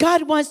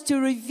 God wants to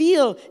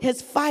reveal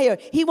his fire.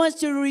 He wants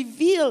to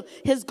reveal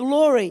his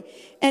glory,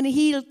 and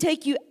he'll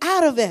take you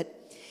out of it.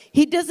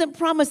 He doesn't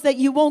promise that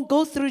you won't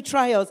go through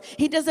trials.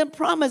 He doesn't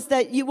promise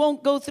that you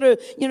won't go through,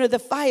 the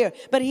fire.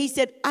 But he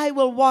said, I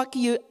will walk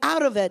you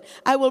out of it.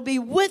 I will be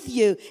with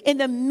you in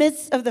the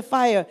midst of the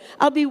fire.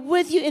 I'll be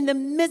with you in the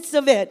midst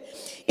of it.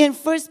 In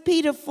 1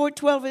 Peter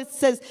 4:12, it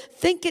says,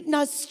 think it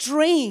not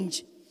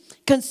strange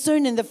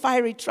concerning the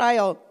fiery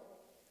trial,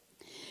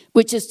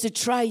 which is to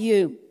try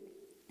you.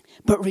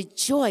 But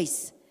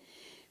rejoice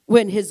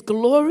when his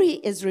glory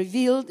is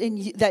revealed in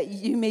you, that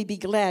you may be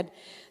glad.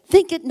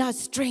 Think it not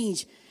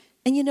strange.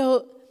 And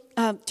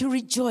to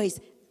rejoice.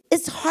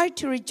 It's hard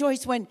to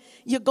rejoice when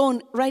you're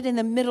going right in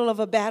the middle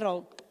of a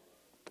battle.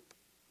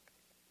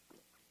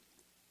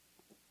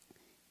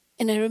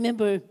 And I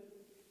remember,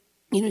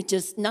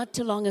 just not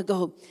too long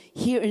ago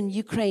here in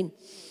Ukraine,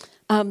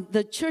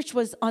 the church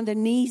was on their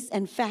knees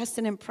and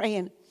fasting and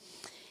praying.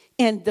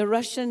 And the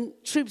Russian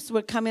troops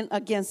were coming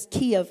against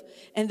Kiev,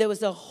 and there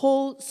was a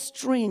whole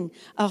stream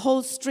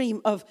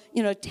of,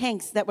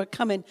 tanks that were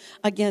coming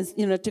against,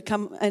 to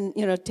come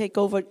and, take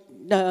over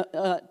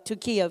to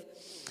Kiev.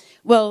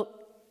 Well,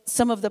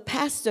 some of the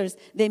pastors,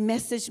 they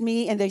messaged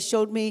me and they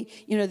showed me,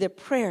 their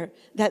prayer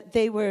that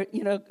they were,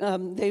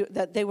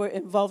 that they were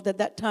involved at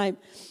that time.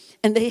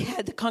 And they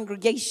had the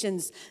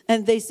congregations,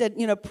 and they said,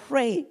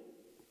 pray.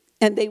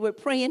 And they were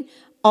praying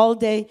all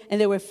day,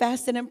 and they were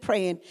fasting and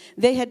praying.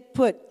 They had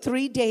put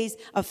 3 days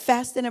of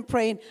fasting and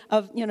praying,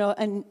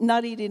 and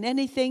not eating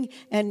anything.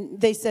 And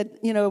they said,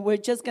 we're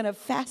just going to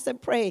fast and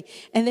pray.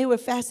 And they were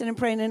fasting and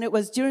praying. And it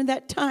was during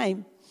that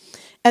time,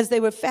 as they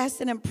were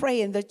fasting and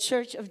praying, the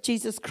church of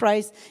Jesus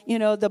Christ,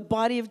 the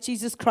body of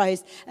Jesus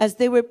Christ, as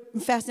they were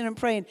fasting and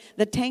praying,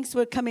 the tanks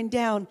were coming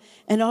down.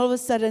 And all of a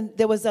sudden,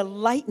 there was a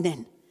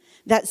lightning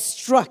that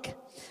struck.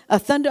 A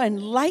thunder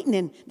and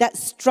lightning that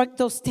struck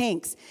those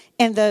tanks.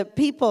 And the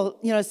people,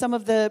 some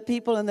of the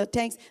people in the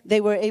tanks, they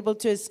were able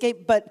to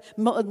escape. But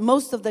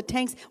most of the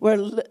tanks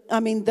were,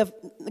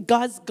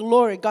 God's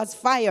glory, God's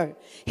fire,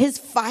 his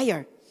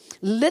fire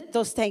lit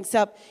those tanks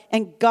up.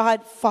 And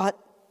God fought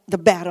the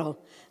battle.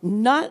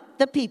 Not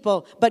the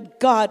people, but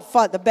God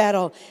fought the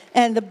battle.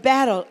 And the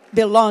battle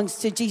belongs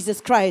to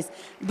Jesus Christ.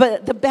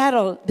 But the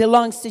battle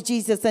belongs to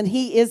Jesus, and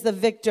he is the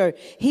victor.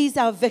 He's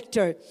our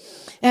victor.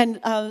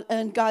 And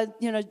God,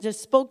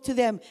 just spoke to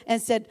them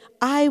and said,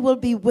 I will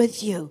be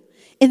with you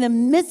in the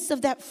midst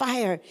of that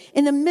fire,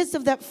 in the midst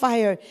of that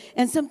fire.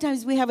 And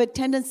sometimes we have a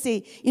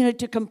tendency,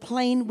 to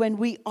complain when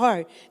we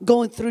are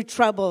going through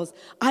troubles.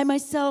 I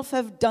myself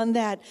have done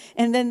that.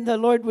 And then the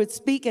Lord would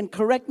speak and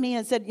correct me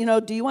and said,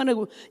 do you want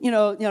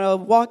to,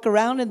 walk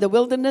around in the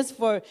wilderness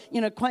for,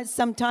 quite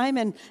some time?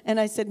 And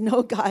I said,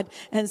 no, God.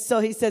 And so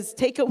he says,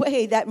 take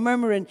away that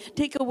murmuring,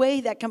 take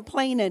away that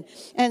complaining.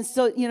 And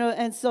so,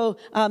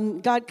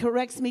 God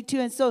corrects me too.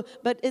 And so,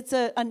 but it's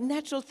a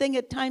natural thing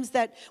at times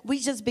that we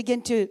just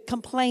begin to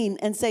complain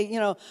and say,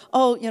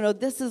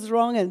 this is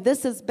wrong and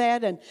this is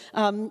bad. And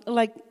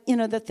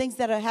the things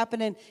that are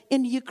happening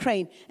in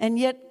Ukraine. And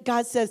yet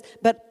God says,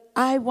 but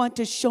I want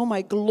to show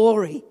my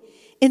glory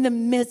in the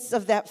midst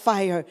of that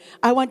fire.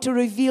 I want to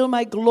reveal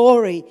my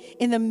glory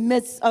in the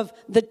midst of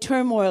the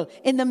turmoil,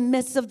 in the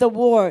midst of the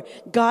war.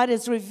 God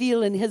is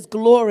revealing his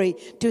glory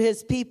to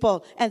his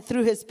people and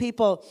through his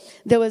people.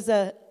 There was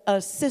a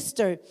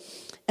sister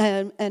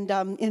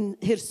in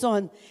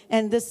Kherson,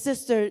 and this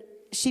sister,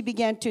 she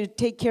began to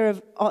take care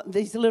of all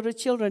these little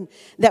children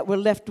that were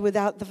left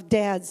without the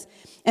dads.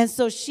 And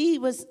so she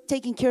was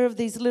taking care of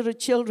these little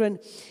children.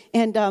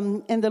 And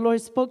the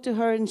Lord spoke to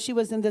her, and she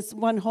was in this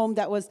one home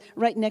that was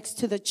right next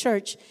to the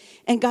church.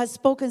 And God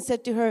spoke and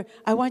said to her,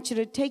 I want you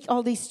to take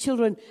all these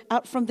children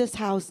out from this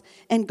house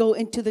and go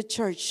into the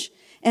church.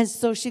 And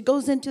so she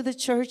goes into the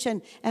church,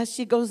 and as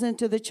she goes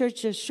into the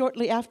church, just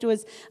shortly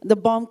afterwards, the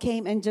bomb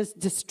came and just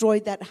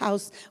destroyed that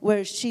house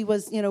where she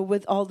was,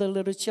 with all the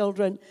little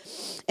children.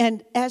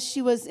 And as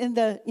she was in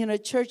the,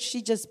 church,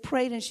 she just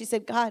prayed, and she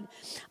said, God,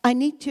 I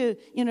need to,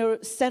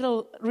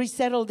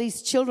 resettle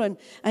these children.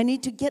 I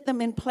need to get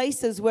them in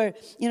places where,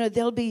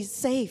 they'll be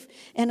safe.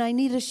 And I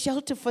need a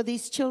shelter for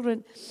these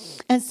children.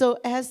 And so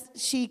as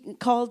she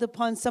called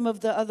upon some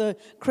of the other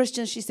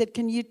Christians, she said,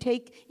 can you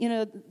take,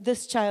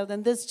 this child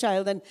and this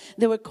child? and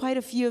there were quite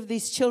a few of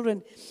these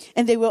children,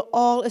 and they were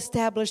all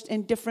established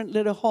in different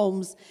little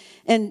homes.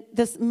 And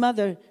this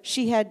mother,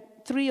 she had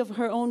 3 of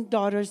her own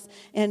daughters,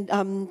 and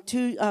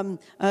 2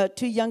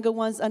 younger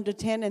ones under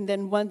 10, and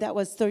then one that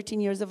was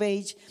 13 years of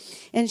age.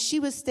 And she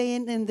was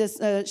staying in this,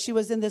 she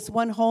was in this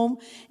one home,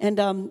 and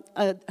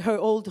her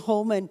old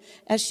home. And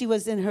as she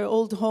was in her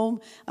old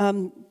home,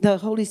 the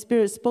Holy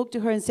Spirit spoke to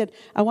her and said,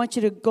 I want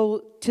you to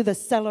go to the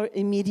cellar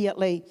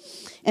immediately.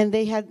 And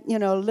they had,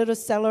 a little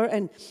cellar,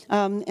 and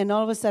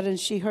all of a sudden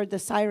she heard the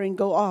siren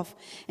go off.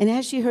 And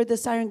as she heard the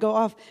siren go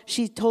off,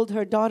 she told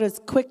her daughters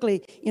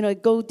quickly,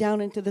 go down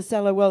into the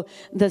cellar. Well,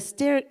 the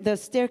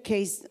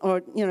staircase,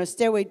 or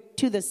stairway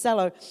to the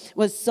cellar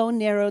was so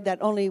narrow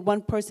that only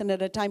one person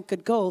at a time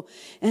could go.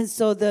 And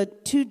so the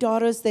 2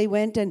 daughters, they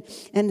went, and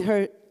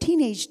her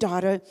teenage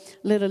daughter,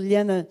 little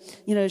Lena,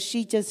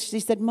 she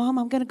said, Mom,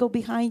 I'm going to go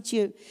behind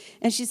you.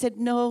 And she said,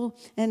 no.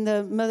 And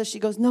the mother, she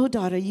goes, no,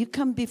 daughter, you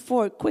come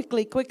before,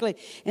 quickly.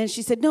 And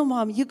she said, no,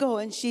 Mom, you go.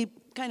 And she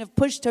kind of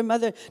pushed her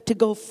mother to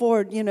go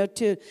forward,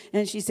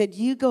 and she said,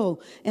 you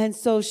go. And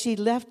so she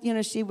left,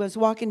 she was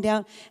walking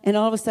down, and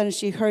all of a sudden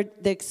she heard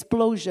the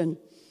explosion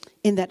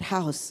in that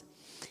house.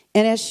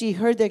 And as she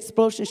heard the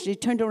explosion, she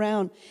turned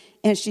around,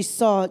 and she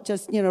saw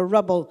just,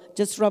 rubble,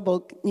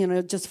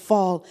 just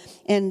fall.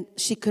 And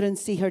she couldn't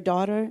see her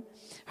daughter,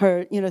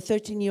 her,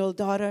 13-year-old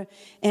daughter.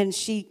 And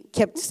she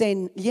kept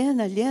saying,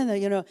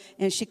 Lena,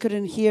 and she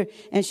couldn't hear.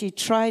 And she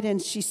tried,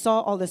 and she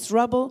saw all this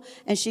rubble,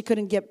 and she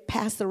couldn't get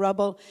past the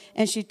rubble.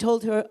 And she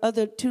told her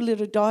other 2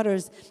 little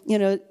daughters,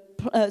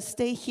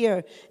 stay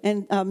here.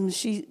 And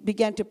she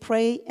began to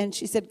pray, and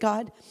she said,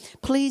 God,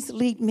 please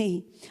lead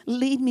me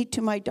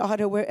to my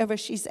daughter wherever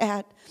she's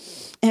at.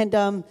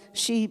 And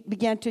she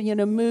began to,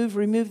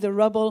 remove the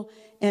rubble,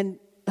 and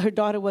her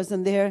daughter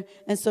wasn't there.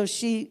 And so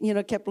she,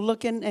 kept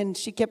looking, and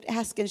she kept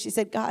asking. She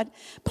said, God,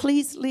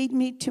 please lead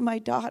me to my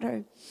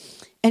daughter.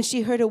 And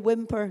she heard a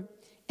whimper.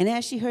 And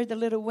as she heard the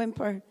little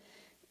whimper,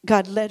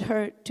 God led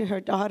her to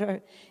her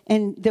daughter.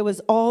 And there was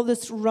all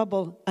this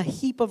rubble, a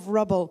heap of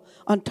rubble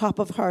on top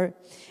of her.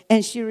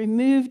 And she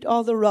removed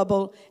all the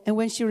rubble. And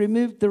when she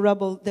removed the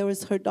rubble, there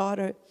was her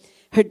daughter.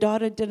 Her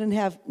daughter didn't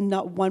have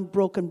not one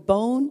broken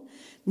bone.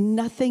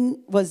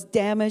 Nothing was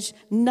damaged.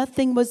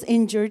 Nothing was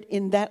injured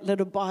in that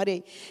little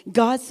body.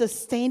 God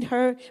sustained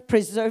her,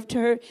 preserved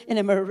her in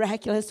a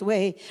miraculous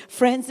way.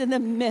 Friends, in the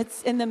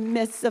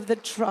midst of the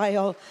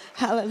trial,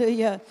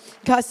 hallelujah,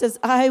 God says,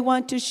 I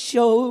want to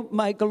show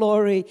my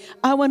glory.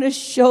 I want to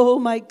show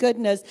my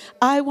goodness.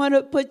 I want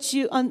to put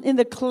you in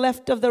the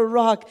cleft of the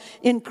rock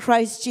in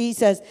Christ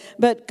Jesus.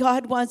 But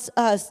God wants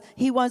us.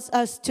 He wants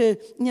us to,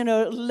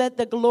 let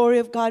the glory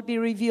of God be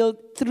revealed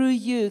through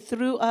you,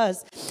 through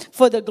us,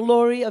 for the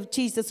glory of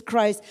Jesus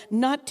Christ,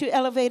 not to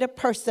elevate a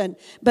person,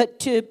 but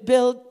to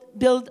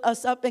build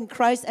us up in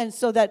Christ, and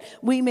so that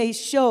we may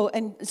show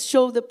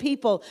the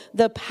people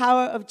the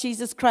power of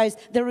Jesus Christ,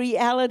 the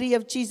reality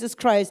of Jesus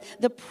Christ,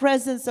 the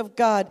presence of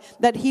God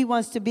that He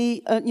wants to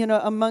be,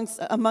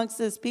 amongst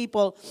His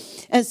people.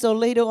 And so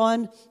later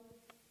on,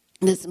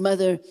 this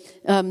mother,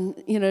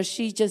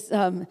 she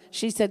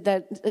said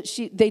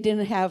that they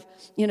didn't have,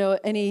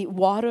 any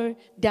water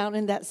down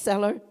in that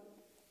cellar.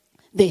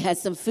 They had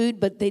some food,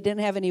 but they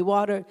didn't have any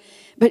water.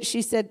 But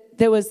she said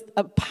there was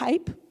a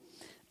pipe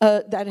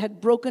that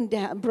had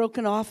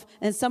broken off,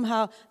 and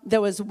somehow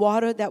there was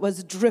water that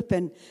was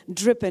dripping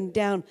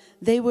down.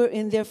 They were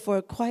in there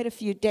for quite a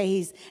few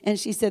days, and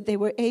she said they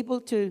were able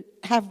to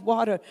have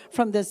water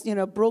from this,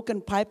 broken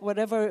pipe,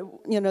 whatever,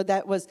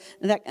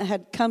 that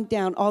had come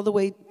down all the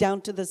way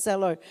down to the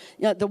cellar,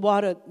 the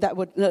water that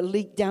would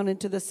leak down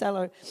into the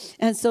cellar.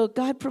 And so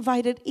God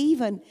provided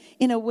even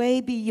in a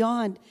way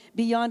beyond,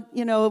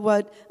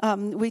 what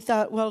we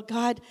thought, well,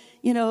 God,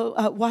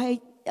 why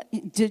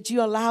did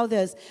you allow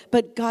this?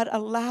 But God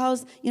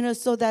allows,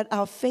 so that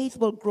our faith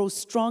will grow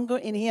stronger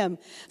in Him,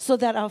 so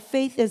that our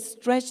faith is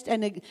stretched,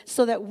 and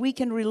so that we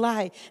can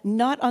rely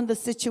not on the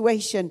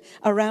situation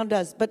around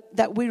us, but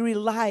that we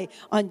rely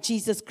on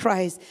Jesus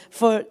Christ.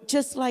 For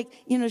just like,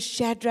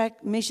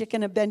 Shadrach, Meshach,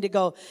 and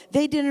Abednego,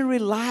 they didn't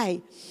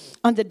rely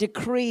on the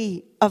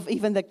decree of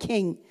even the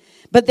king,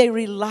 but they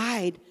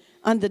relied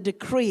on the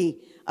decree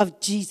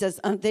of Jesus.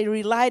 They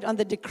relied on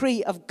the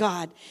decree of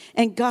God.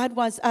 And God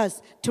wants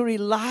us to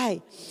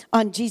rely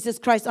on Jesus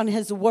Christ, on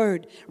His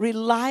word.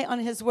 Rely on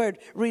His word.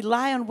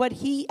 Rely on what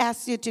He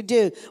asks you to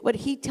do, what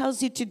He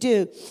tells you to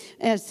do.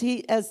 As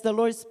the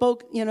Lord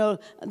spoke,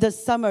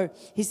 this summer,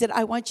 He said,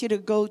 I want you to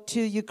go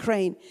to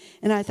Ukraine.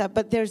 And I thought,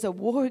 but there's a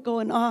war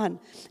going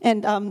on.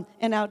 And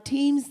our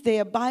teams,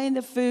 they are buying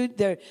the food.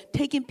 They're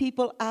taking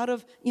people out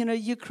of,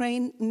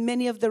 Ukraine,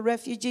 many of the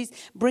refugees,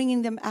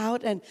 bringing them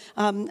out. And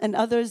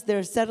others,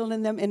 they're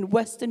settling them in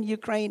Western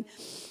Ukraine.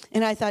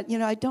 And I thought,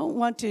 I don't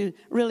want to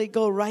really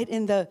go right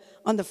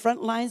on the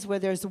front lines where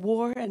there's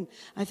war. And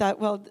I thought,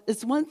 well,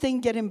 it's one thing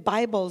getting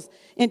Bibles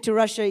into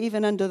Russia,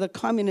 even under the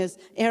communist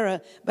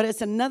era, but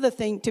it's another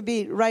thing to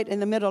be right in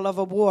the middle of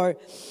a war.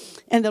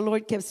 And the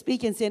Lord kept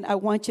speaking, saying, I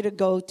want you to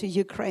go to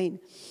Ukraine.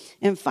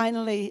 And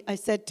finally, I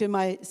said to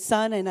my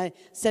son, and I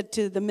said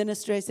to the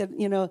ministry, I said,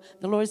 the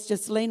Lord's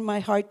just laying my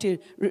heart to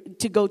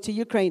go to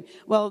Ukraine.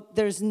 Well,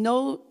 there's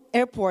no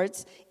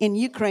airports in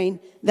Ukraine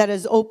that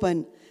is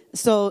open.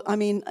 So,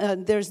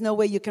 there's no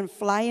way you can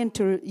fly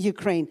into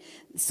Ukraine.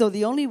 So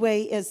the only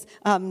way is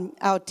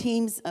our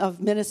teams of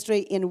ministry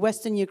in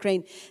Western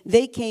Ukraine,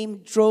 they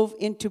drove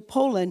into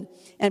Poland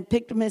and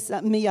picked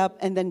me up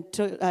and then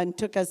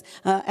took us,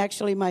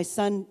 actually my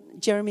son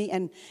Jeremy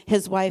and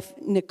his wife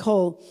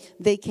Nicole,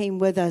 they came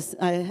with us.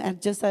 I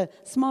had just a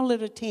small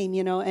little team,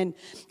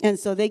 and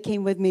so they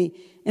came with me.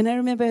 And I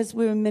remember as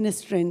we were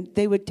ministering,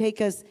 they would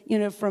take us,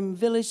 from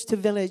village to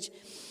village.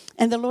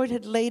 And the Lord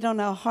had laid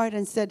on our heart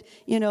and said,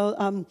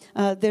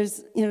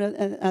 there's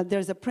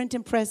a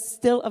printing press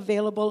still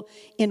available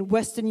in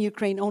Western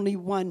Ukraine, only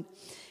one.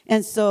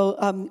 And so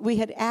we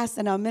had asked,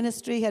 and our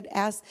ministry had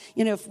asked,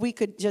 if we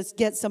could just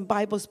get some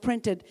Bibles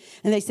printed.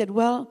 And they said,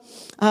 well,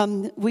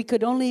 we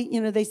could only,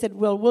 they said,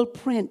 well, we'll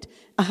print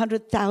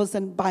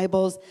 100,000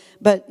 Bibles,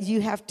 but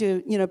you have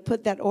to,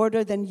 put that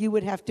order, then you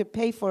would have to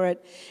pay for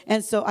it.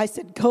 And so I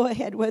said, go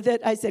ahead with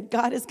it. I said,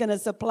 God is going to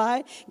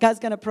supply, God's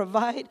going to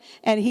provide.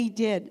 And he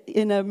did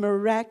in a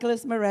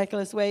miraculous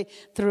way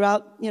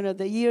throughout,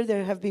 the year.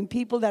 There have been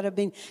people that have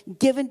been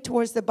given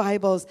towards the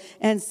Bibles.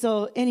 And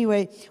so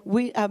anyway,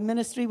 our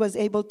ministry was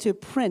able to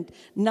print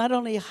not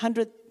only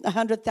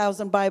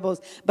 100,000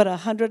 Bibles, but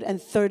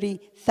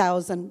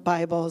 130,000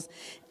 Bibles.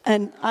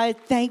 And I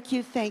thank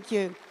you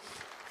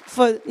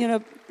for,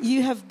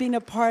 you have been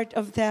a part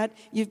of that.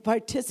 You've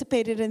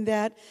participated in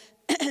that.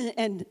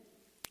 And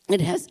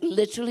it has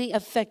literally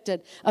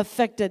affected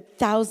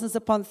thousands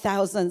upon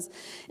thousands.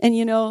 And,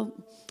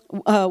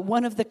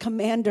 one of the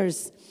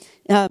commanders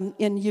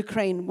in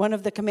Ukraine, one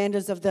of the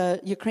commanders of the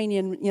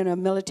Ukrainian,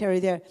 military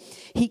there,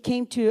 he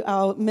came to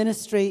our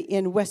ministry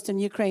in Western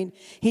Ukraine.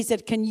 He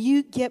said, can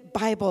you get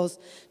Bibles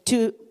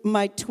to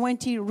my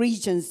 20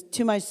 regions,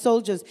 to my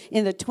soldiers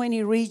in the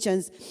 20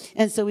 regions?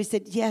 And so we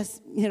said,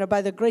 yes,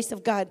 by the grace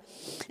of God.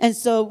 And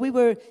so we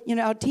were,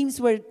 our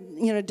teams were,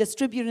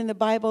 distributing the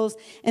Bibles,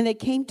 and they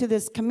came to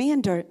this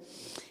commander.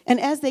 And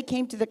as they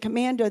came to the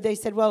commander, they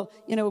said, well,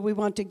 we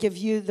want to give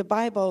you the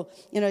Bible.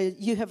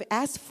 You have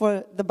asked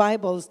for the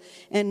Bibles.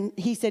 And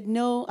he said,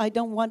 no, I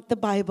don't want the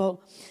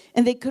Bible.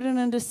 And they couldn't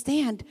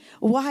understand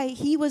why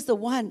he was the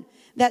one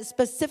that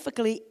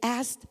specifically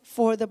asked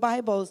for the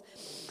Bibles.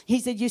 He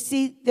said, you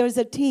see, there was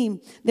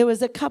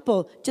a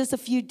couple just a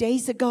few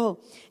days ago,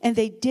 and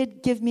they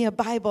did give me a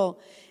Bible.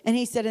 And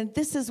he said, and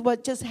this is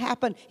what just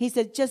happened. He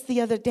said, just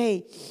the other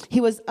day,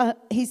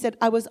 he said,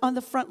 I was on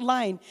the front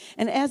line.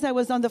 And as I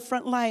was on the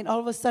front line, all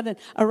of a sudden,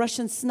 a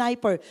Russian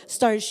sniper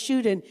started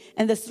shooting.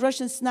 And this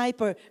Russian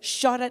sniper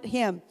shot at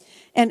him.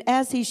 And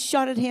as he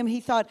shot at him,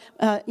 he thought,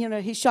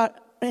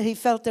 he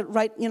felt it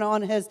right,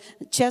 on his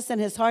chest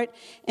and his heart.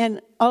 And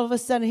all of a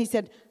sudden, he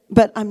said,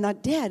 but I'm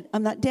not dead.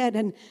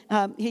 And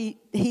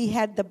he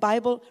had the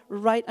Bible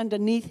right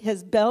underneath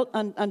his belt,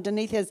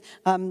 underneath his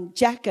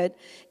jacket.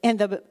 And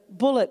the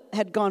bullet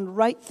had gone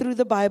right through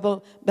the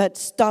Bible, but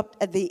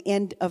stopped at the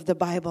end of the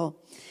Bible.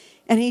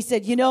 And he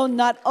said,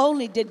 not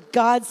only did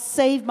God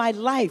save my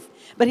life,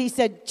 but he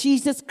said,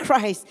 Jesus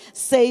Christ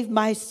saved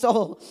my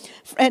soul.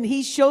 And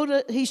he showed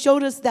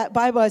us that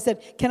Bible. I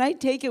said, can I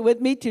take it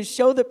with me to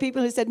show the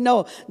people? He said,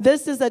 no,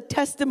 this is a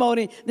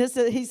testimony.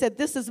 He said,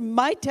 this is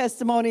my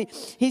testimony.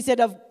 He said,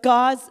 of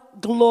God's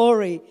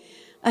glory.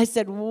 I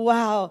said,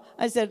 wow.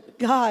 I said,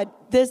 God,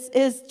 this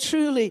is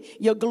truly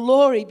your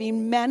glory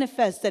being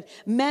manifested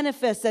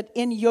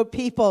in your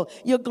people.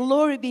 Your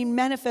glory being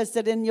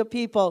manifested in your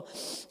people.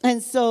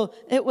 And so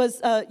it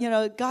was,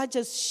 God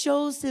just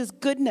shows his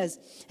goodness.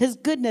 His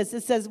goodness,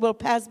 it says, will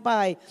pass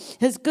by.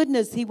 His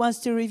goodness, he wants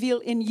to reveal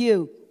in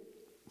you.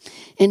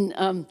 And,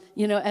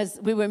 as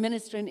we were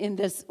ministering in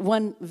this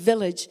one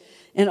village,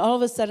 and all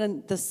of a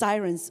sudden the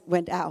sirens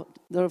went out.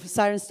 The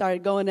sirens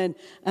started going,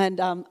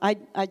 and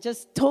I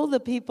just told the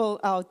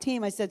people, our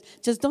team, I said,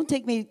 just don't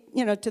take me,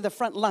 to the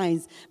front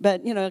lines,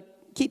 but,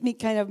 keep me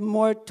kind of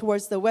more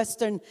towards the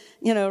western,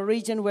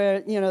 region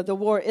where, the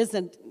war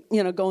isn't,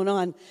 going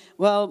on.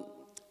 Well,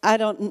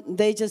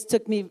 they just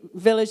took me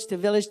village to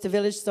village to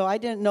village, so I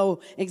didn't know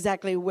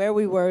exactly where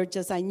we were,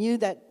 just I knew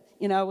that,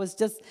 I was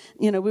just,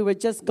 we were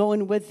just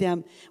going with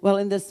them. Well,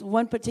 in this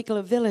one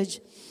particular village,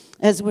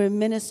 as we're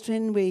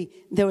ministering,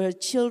 there were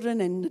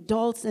children and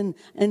adults in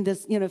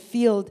this,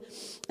 field,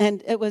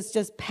 and it was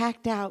just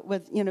packed out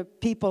with,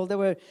 people. There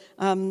were,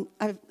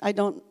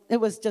 it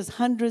was just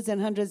hundreds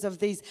and hundreds of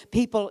these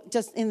people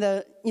just in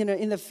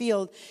the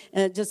field,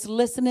 just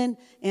listening,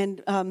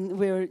 and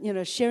we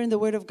were, sharing the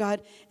word of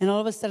God, and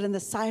all of a sudden the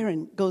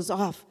siren goes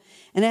off.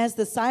 And as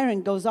the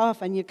siren goes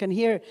off, and you can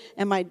hear,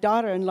 and my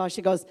daughter-in-law,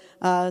 she goes,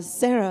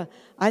 Sarah,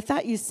 I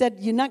thought you said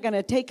you're not going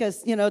to take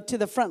us, to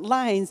the front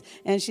lines.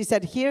 And she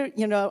said, here,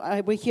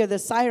 we hear the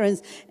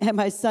sirens. And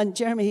my son,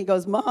 Jeremy, he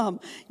goes, Mom,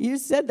 you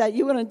said that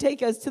you were going to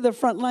take us to the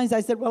front lines.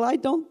 I said, well, I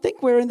don't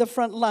think we're in the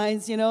front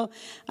lines,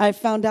 I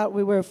found out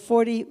we were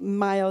 40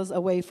 miles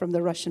away from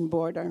the Russian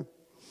border.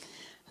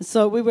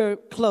 So we were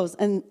close.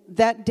 And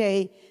that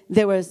day,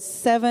 there were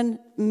 7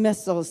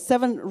 missiles,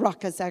 7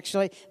 rockets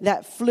actually,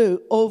 that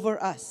flew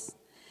over us.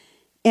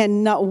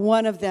 And not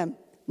one of them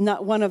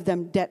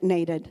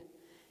detonated.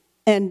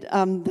 And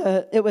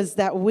it was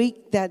that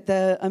week that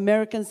the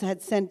Americans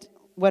had sent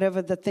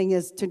whatever the thing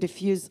is to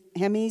diffuse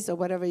Hemis or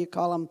whatever you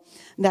call them,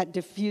 that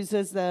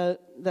diffuses the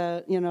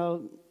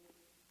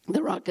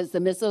rockets, the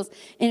missiles.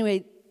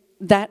 Anyway,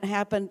 that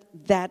happened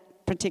that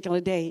particular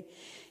day.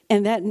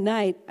 And that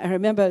night, I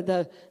remember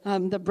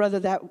the brother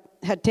that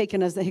had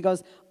taken us, he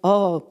goes,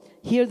 "Oh,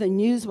 hear the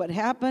news, what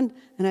happened?"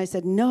 And I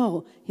said,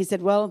 "No." He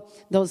said, "Well,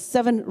 those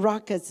 7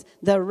 rockets,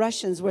 the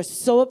Russians were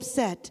so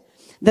upset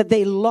that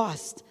they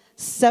lost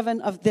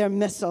 7 of their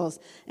missiles,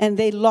 and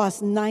they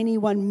lost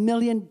 $91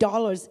 million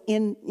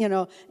in,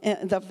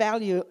 the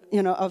value,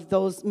 of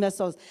those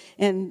missiles."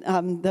 And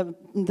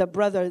the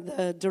brother,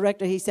 the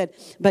director, he said,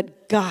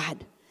 "But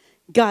God,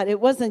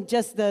 it wasn't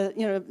just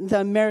the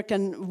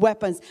American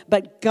weapons,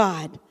 but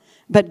God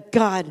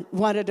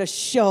wanted to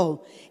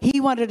show.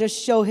 He wanted to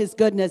show his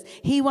goodness.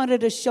 He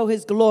wanted to show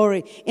his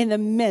glory in the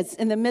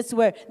midst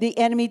where the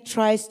enemy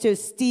tries to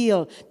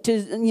steal,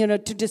 to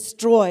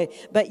destroy.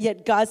 But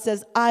yet God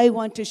says, I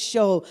want to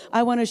show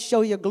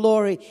your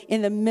glory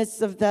in the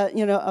midst of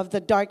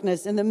the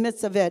darkness, in the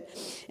midst of it.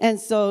 And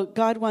so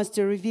God wants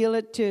to reveal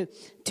it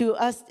to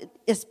us,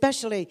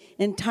 especially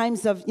in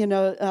times of,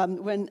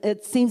 when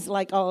it seems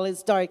like all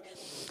is dark.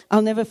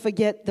 I'll never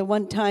forget the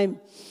one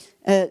time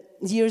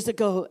years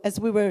ago, as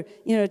we were,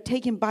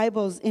 taking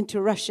Bibles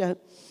into Russia.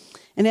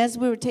 And as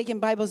we were taking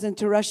Bibles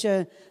into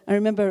Russia, I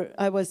remember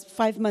I was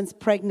 5 months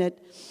pregnant,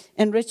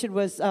 and Richard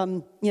was,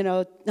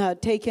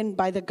 taken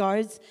by the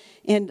guards,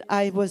 and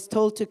I was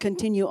told to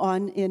continue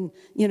on in,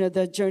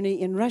 the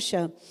journey in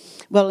Russia.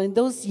 Well, in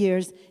those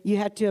years, you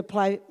had to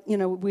apply,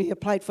 we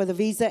applied for the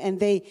visa, and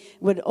they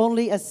would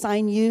only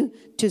assign you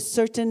to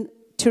certain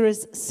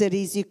tourist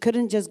cities. You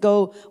couldn't just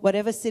go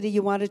whatever city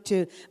you wanted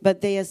to,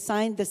 but they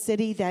assigned the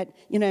city that,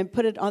 and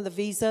put it on the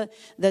visa.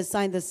 They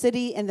assigned the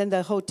city and then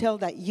the hotel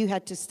that you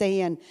had to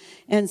stay in.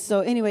 And so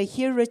anyway,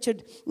 here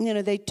Richard,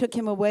 they took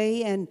him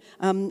away and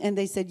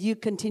they said, you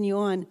continue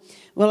on.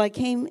 Well, I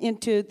came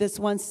into this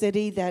one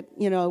city that,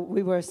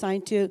 we were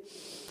assigned to.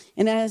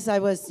 And as I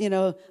was, in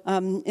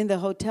the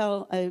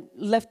hotel, I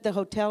left the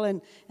hotel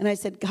and I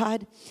said,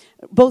 God,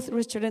 both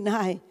Richard and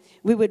I,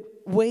 we would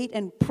wait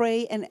and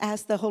pray and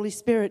ask the Holy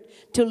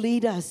Spirit to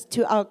lead us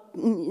to our,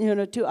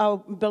 to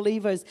our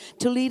believers,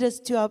 to lead us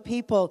to our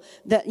people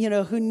that,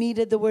 who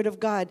needed the Word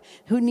of God,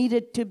 who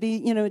needed to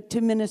be,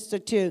 to minister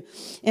to.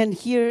 And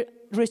here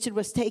Richard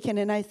was taken,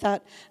 and I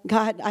thought,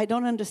 God, I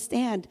don't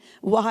understand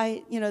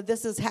why,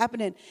 this is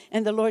happening.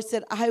 And the Lord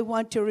said, I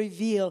want to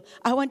reveal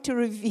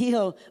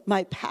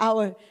my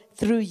power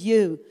through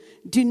you.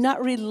 Do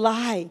not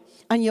rely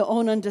on your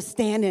own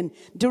understanding.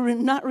 Do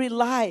not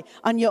rely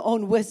on your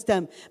own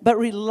wisdom, but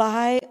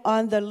rely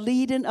on the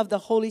leading of the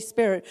Holy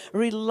Spirit.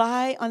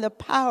 Rely on the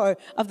power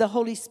of the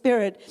Holy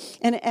Spirit.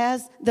 And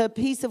as the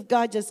peace of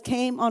God just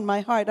came on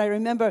my heart, I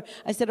remember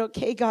I said,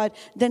 okay, God,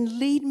 then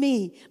lead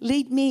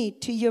me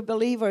to your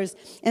believers.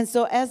 And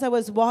so as I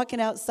was walking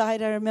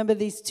outside, I remember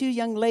these 2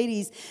 young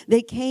ladies,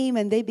 they came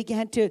and they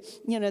began to,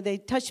 they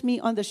touched me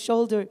on the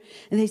shoulder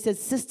and they said,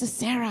 Sister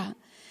Sarah.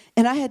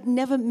 And I had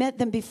never met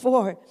them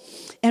before.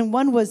 And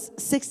one was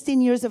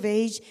 16 years of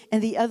age, and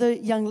the other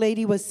young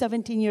lady was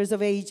 17 years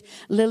of age,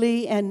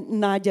 Lily and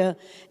Nadia.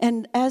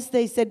 And as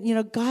they said,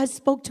 God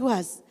spoke to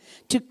us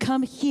to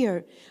come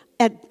here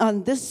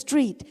on this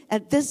street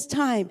at this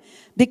time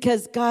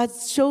because God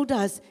showed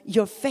us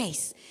your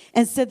face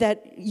and said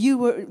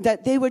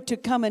that they were to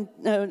come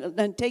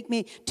and take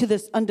me to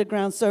this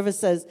underground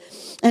services.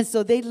 And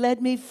so they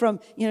led me from,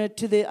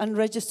 to the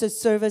unregistered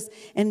service.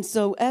 And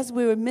so as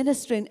we were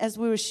ministering, as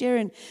we were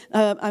sharing,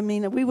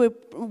 we were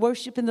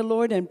worshiping the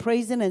Lord and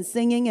praising and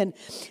singing. And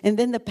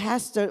then the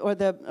pastor or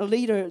the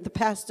leader, the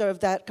pastor of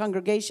that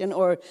congregation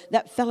or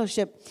that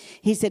fellowship,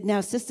 he said,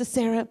 now, Sister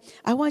Sarah,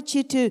 I want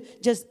you to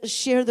just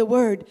share the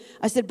word.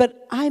 I said,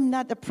 but I'm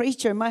not the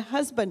preacher. My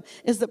husband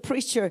is the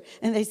preacher.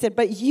 And they said,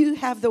 but you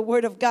have the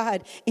word of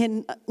God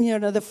in,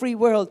 the free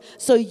world.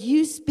 So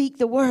you speak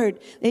the word.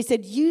 They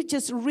said, you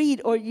just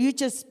read or you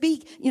just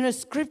speak,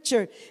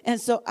 scripture.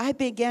 And so I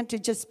began to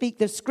just speak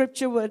the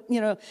scripture,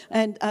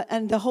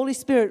 and the Holy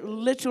Spirit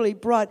literally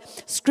brought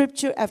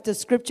scripture after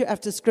scripture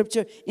after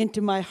scripture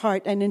into my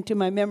heart and into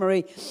my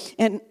memory.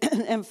 And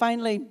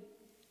finally,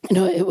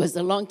 it was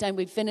a long time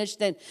we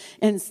finished. And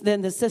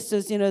then the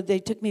sisters, they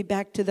took me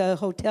back to the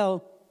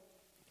hotel.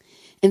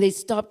 And they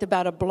stopped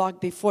about a block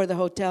before the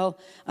hotel,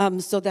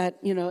 so that,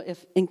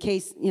 if in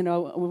case,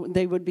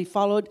 they would be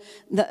followed,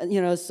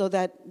 so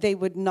that they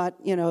would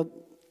not,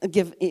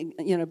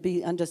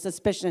 be under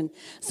suspicion.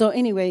 So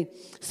anyway,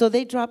 so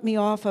they dropped me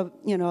off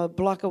a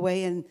block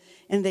away and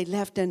they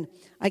left. And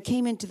I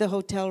came into the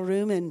hotel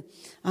room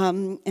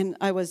and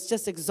I was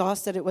just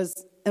exhausted. It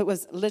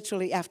was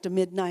literally after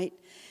midnight.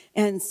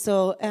 And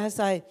so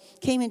as I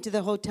came into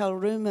the hotel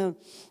room,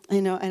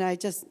 and I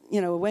just,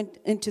 went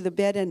into the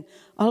bed, and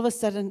all of a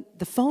sudden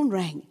the phone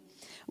rang.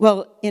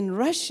 Well, in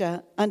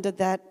Russia, under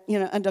that,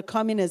 under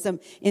communism,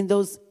 in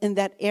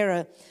that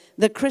era,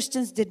 the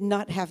Christians did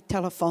not have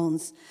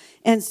telephones.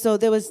 And so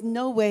there was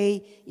no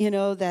way,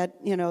 that,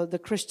 the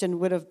Christian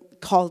would have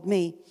called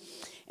me.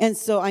 And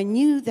so I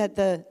knew that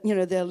the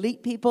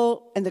elite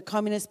people and the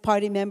Communist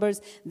Party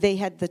members, they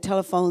had the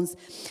telephones.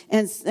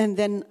 And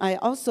then I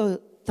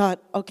also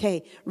thought,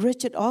 okay,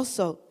 Richard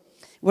also,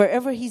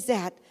 wherever he's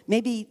at,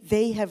 maybe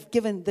they have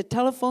given the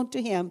telephone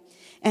to him,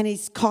 and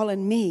he's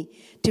calling me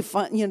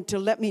to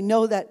let me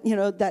know that,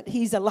 that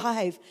he's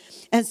alive.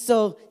 And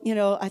so,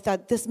 I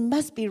thought, this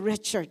must be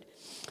Richard.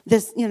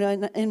 This,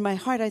 in my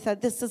heart, I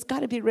thought, this has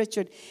got to be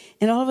Richard.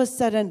 And all of a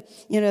sudden,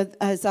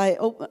 as I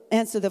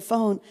answered the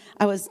phone,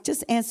 I was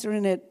just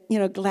answering it,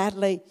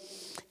 gladly.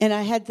 And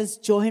I had this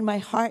joy in my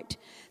heart,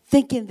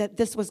 thinking that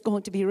this was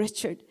going to be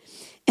Richard.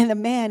 And the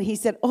man, he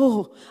said,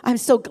 oh, I'm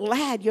so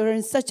glad you're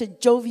in such a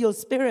jovial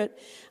spirit.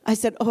 I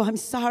said, oh, I'm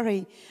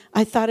sorry.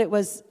 I thought it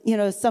was,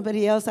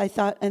 somebody else.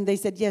 And they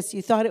said, yes,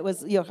 you thought it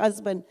was your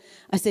husband.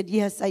 I said,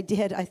 yes, I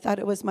did. I thought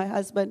it was my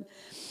husband.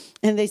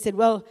 And they said,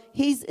 well,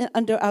 he's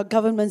under our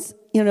government's,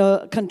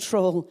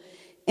 control.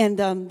 And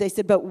they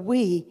said, but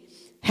we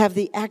have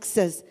the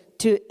access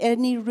to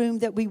any room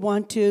that we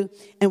want to,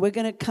 and we're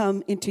going to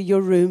come into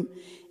your room,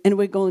 and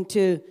we're going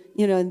to,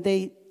 and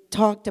they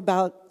talked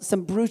about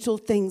some brutal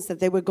things that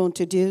they were going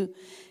to do.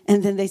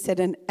 And then they said,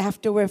 and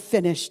after we're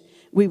finished,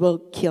 we will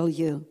kill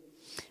you.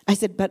 I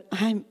said, but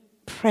I'm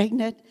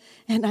pregnant.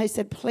 And I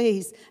said,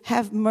 please,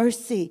 have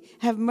mercy,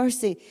 have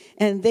mercy.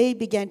 And they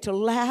began to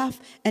laugh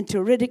and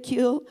to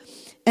ridicule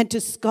and to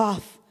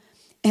scoff.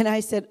 And I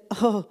said,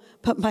 oh,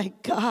 but my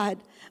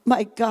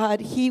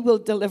God, he will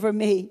deliver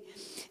me.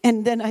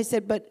 And then I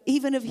said, but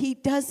even if he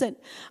doesn't,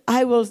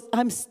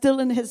 I'm still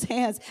in his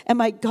hands, and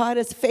my God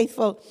is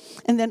faithful.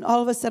 And then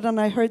all of a sudden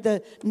I heard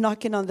the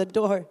knocking on the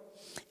door.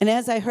 And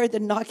as I heard the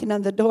knocking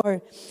on the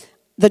door,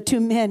 the two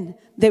men,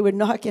 they were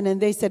knocking, and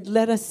they said,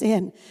 let us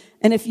in.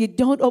 And if you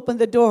don't open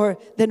the door,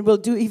 then we'll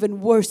do even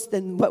worse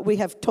than what we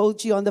have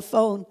told you on the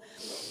phone.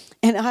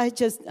 And I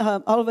just,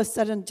 all of a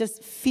sudden,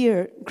 just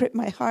fear gripped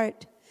my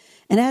heart.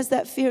 And as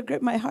that fear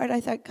gripped my heart,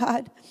 I thought,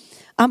 God,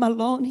 I'm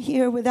alone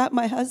here without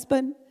my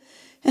husband.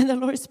 And the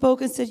Lord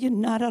spoke and said, you're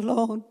not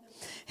alone.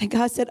 And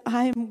God said,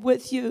 I am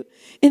with you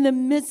in the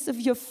midst of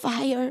your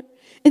fire,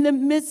 in the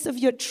midst of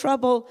your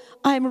trouble.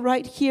 I'm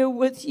right here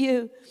with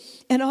you.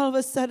 And all of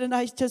a sudden,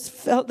 I just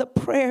felt the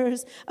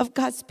prayers of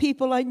God's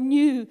people. I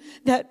knew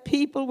that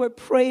people were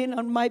praying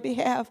on my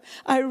behalf.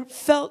 I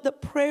felt the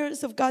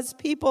prayers of God's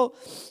people.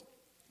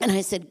 And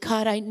I said,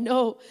 God, I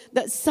know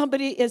that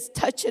somebody is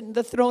touching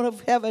the throne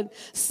of heaven.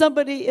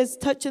 Somebody is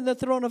touching the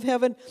throne of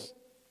heaven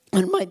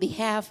on my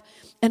behalf.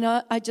 And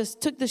I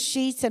just took the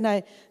sheets and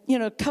I,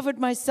 covered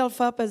myself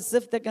up as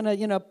if they're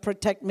going to,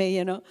 protect me,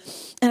 And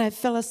I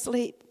fell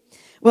asleep.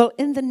 Well,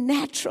 in the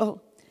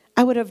natural,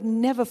 I would have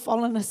never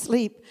fallen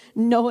asleep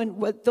knowing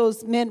what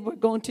those men were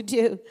going to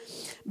do.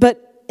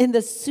 But in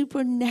the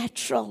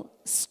supernatural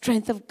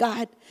strength of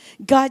God,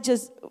 God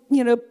just,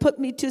 put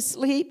me to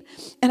sleep,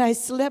 and I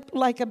slept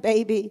like a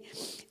baby.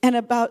 And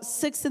about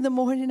 6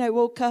 a.m, I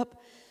woke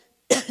up.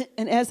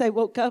 And as I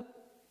woke up,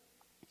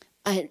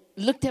 I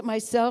looked at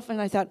myself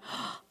and I thought,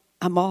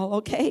 I'm all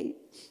okay.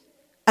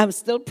 I'm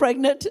still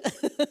pregnant.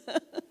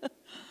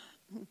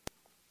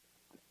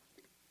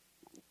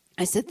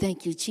 I said,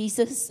 thank you,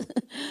 Jesus.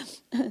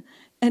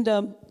 And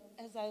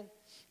as I,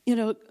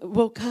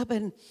 woke up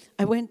and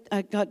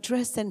I got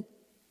dressed and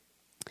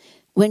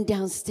went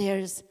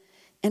downstairs.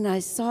 And I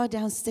saw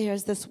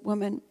downstairs this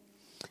woman,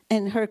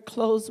 and her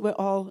clothes were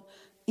all,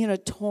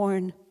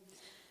 torn.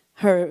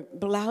 Her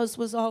blouse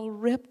was all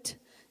ripped,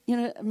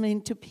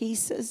 to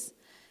pieces.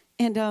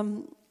 And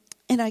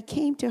I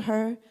came to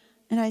her,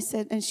 and I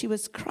said, and she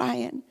was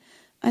crying.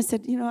 I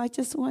said, I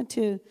just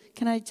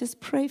can I just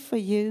pray for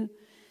you?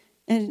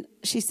 And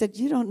she said,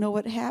 you don't know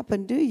what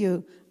happened, do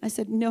you? I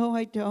said, no,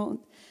 I don't.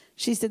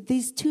 She said,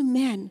 these two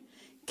men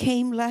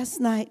came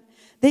last night.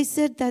 They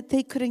said that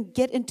they couldn't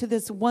get into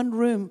this one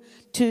room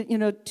to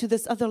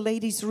this other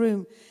lady's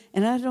room.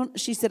 And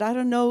she said, I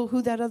don't know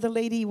who that other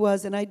lady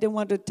was. And I didn't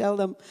want to tell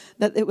them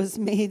that it was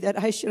me, that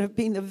I should have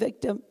been the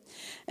victim.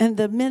 And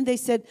the men, they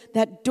said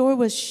that door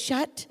was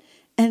shut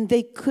and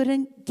they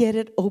couldn't get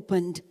it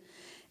opened.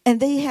 And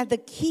they had the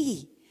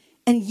key,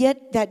 and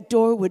yet that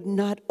door would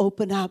not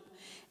open up.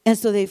 And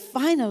so they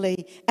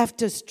finally,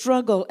 after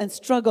struggle,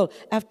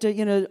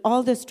 after,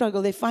 all this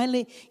struggle, they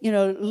finally,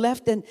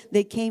 left, and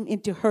they came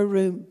into her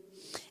room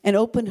and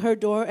opened her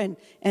door, and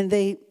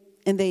they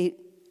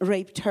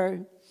raped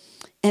her.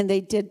 And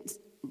they did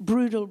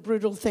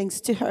brutal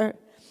things to her.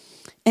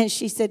 And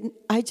she said,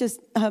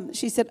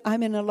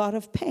 I'm in a lot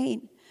of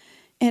pain.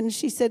 And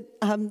she said,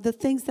 the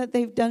things that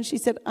they've done, she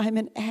said, I'm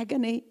in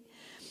agony.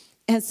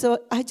 And so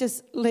I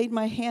just laid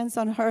my hands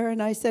on her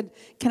and I said,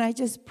 can I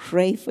just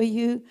pray for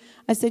you?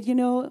 I said,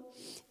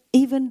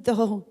 even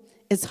though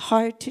it's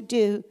hard to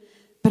do,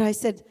 but I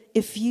said,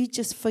 if you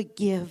just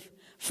forgive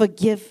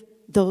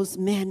those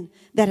men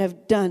that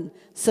have done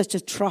such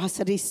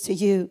atrocities to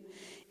you.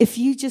 If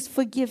you just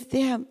forgive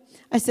them,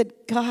 I said,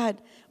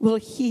 God will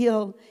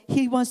heal.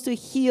 He wants to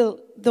heal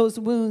those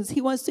wounds.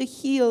 He wants to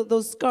heal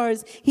those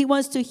scars. He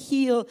wants to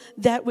heal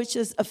that which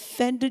has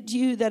offended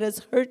you, that has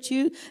hurt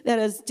you, that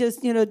has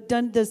just,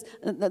 done this,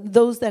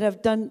 those that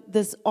have done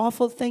this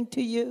awful thing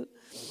to you.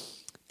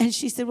 And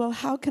she said, well,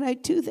 how can I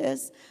do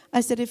this?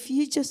 I said, if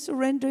you just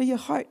surrender your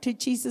heart to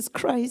Jesus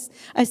Christ.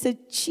 I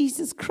said,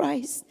 Jesus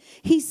Christ,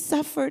 he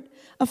suffered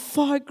a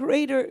far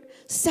greater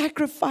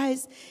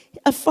sacrifice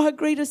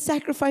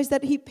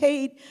that he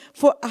paid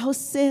for our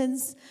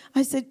sins.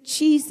 I said,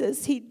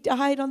 Jesus, he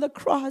died on the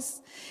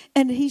cross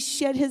and he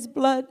shed his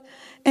blood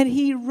and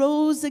he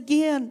rose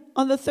again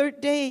on the third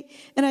day.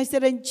 And I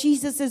said, and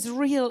Jesus is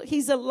real.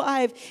 He's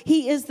alive.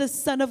 He is the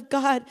Son of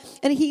God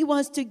and he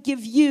wants to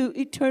give you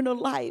eternal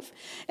life.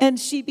 And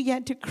she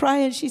began to cry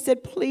and she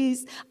said, please,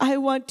 I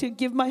want to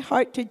give my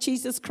heart to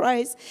Jesus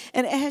Christ.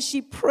 And as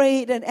she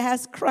prayed and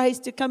asked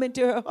Christ to come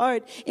into her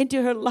heart,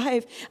 into her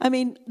life, I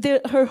mean,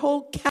 her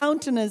whole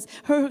countenance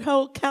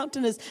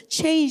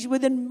changed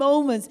within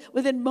moments.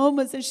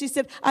 And she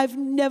said, I've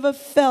never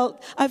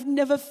felt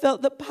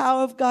the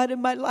power of God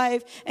in my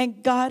life.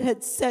 And God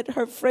had set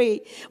her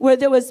free. Where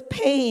there was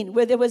pain,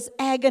 where there was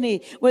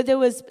agony, where there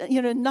was,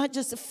 not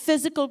just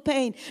physical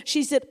pain.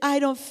 She said, I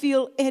don't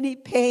feel any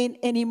pain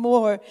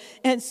anymore.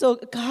 And so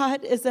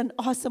God is an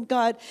awesome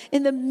God.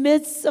 In the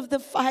midst of the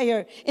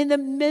fire, in the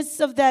midst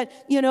of that,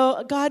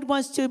 God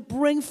wants to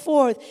bring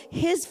forth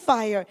his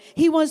fire.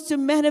 He wants to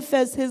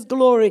manifest his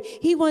glory.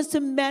 He wants to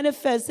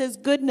manifest his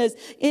goodness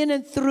in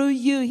and through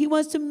you. He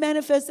wants to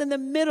manifest in the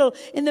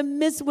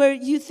midst where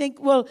you think,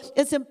 well,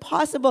 it's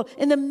impossible.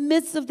 In the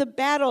midst of the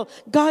battle,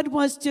 God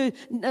wants to,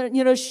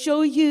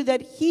 show you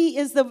that he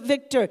is the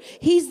victor.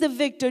 He's the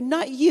victor,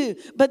 not you,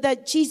 but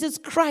that Jesus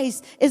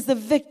Christ is the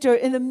victor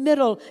in the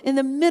middle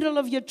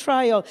of your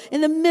trial, in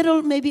the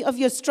middle maybe of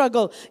your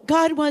struggle.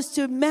 God wants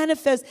to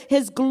manifest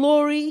his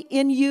glory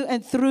in you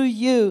and through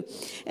you.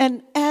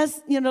 And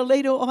as,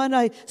 later on,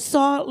 I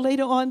saw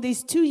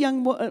those two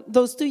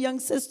young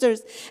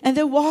sisters, and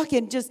they're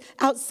walking just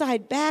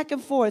outside, back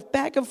and forth.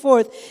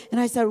 And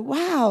I said,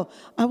 wow,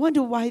 I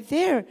wonder why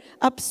they're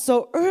up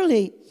so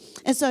early.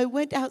 And so I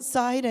went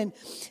outside and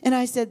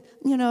I said,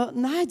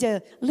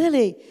 Nadia,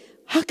 Lily,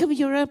 how come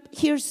you're up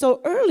here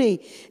so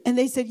early? And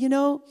they said,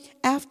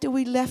 after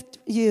we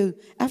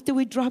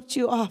dropped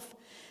you off,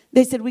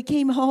 they said, we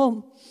came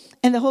home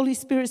and the Holy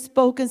Spirit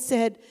spoke and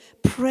said,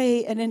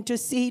 pray and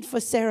intercede for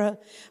Sarah,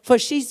 for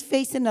she's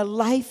facing a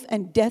life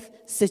and death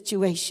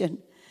situation.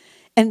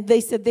 And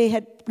they said they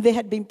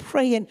had been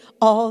praying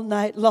all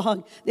night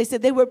long. They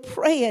said they were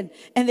praying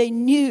and they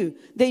knew.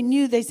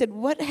 They said,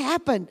 what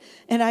happened?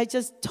 And I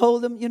just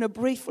told them,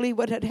 briefly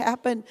what had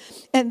happened.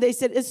 And they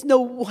said, it's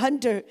no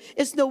wonder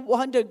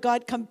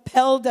God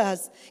compelled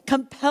us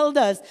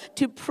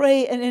to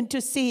pray and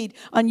intercede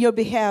on your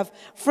behalf.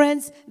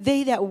 Friends,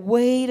 they that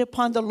wait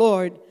upon the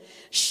Lord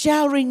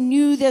shall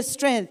renew their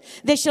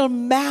strength. They shall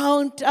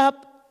mount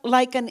up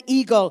like an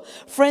eagle.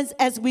 Friends,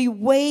 as we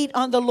wait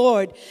on the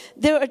Lord,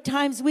 there are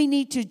times we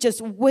need to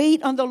just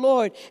wait on the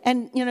Lord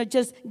and,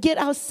 just get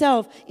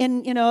ourselves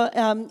in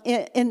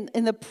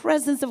the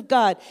presence of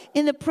God,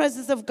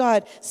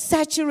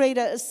 saturate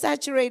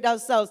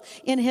ourselves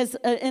in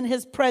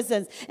his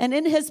presence. And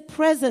in his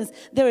presence,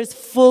 there is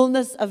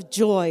fullness of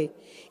joy.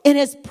 In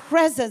his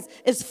presence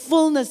is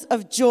fullness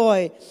of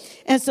joy.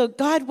 And so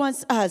God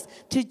wants us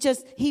to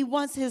he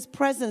wants his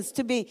presence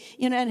to be,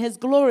 and his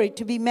glory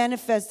to be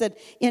manifested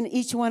in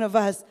each one of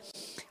us.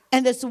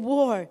 And this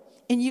war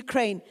in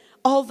Ukraine,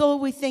 although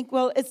we think,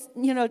 well,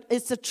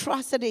 it's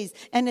atrocities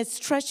and it's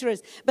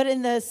treacherous, but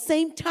in the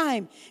same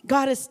time,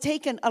 God has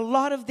taken a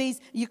lot of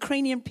these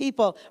Ukrainian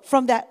people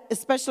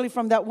especially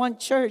from that one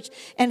church,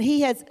 and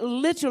he has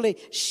literally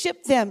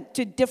shipped them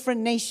to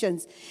different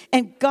nations.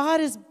 And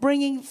God is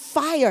bringing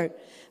fire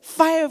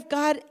of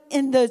God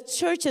in the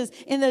churches,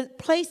 in the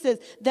places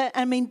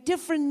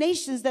different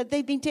nations that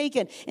they've been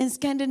taken, in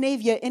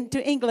Scandinavia,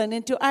 into England,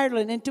 into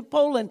Ireland, into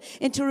Poland,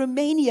 into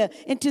Romania,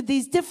 into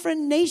these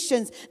different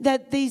nations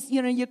that these,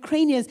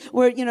 Ukrainians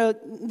were,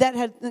 that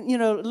had,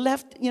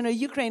 left,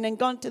 Ukraine and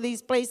gone to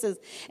these places.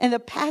 And the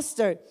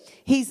pastor,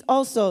 he's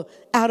also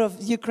out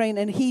of Ukraine,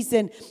 and he's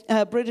in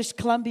British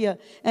Columbia,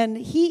 and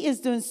he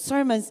is doing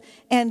sermons,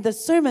 and the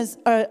sermons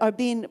are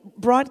being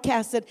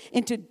broadcasted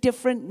into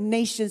different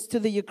nations to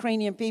the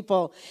Ukrainian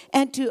people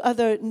and to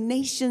other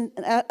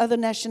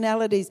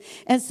nationalities.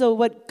 And so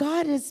what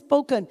God has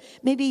spoken,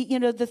 maybe,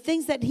 the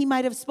things that he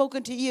might have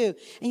spoken to you,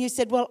 and you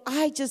said, well,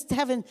 I just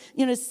haven't,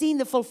 seen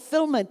the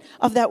fulfillment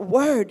of that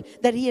word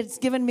that he has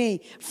given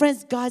me.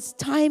 Friends, God's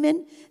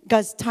timing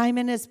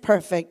is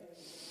perfect.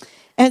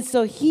 And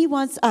so he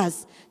wants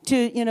us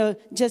to,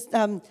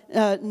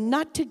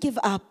 not to give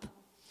up.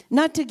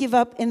 Not to give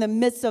up in the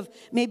midst of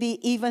maybe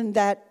even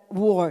that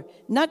war.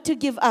 Not to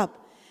give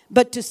up,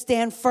 but to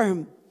stand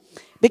firm.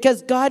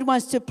 Because God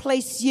wants to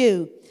place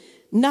you,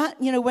 not,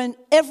 when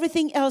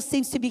everything else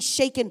seems to be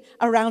shaken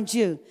around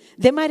you.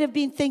 There might have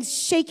been things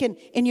shaken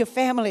in your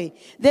family.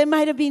 There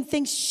might have been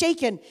things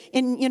shaken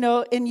in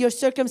your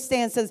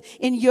circumstances,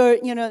 in your,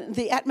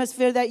 the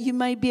atmosphere that you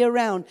might be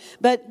around.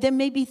 But there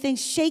may be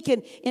things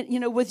shaken,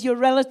 with your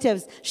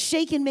relatives,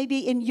 shaken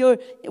maybe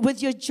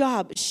with your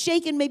job,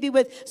 shaken maybe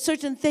with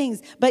certain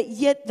things. But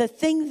yet the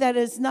thing that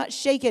is not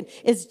shaken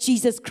is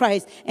Jesus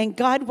Christ. And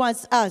God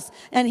wants us,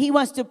 and He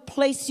wants to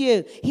place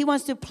you. He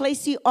wants to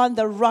place you on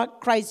the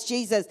rock, Christ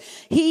Jesus.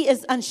 He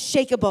is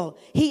unshakable.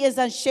 He is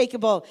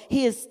unshakable.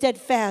 He is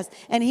steadfast.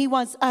 And He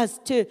wants us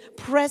to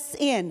press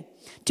in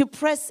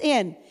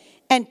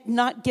and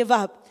not give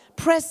up.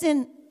 Press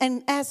in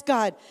and ask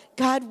God,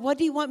 God, what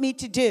do you want me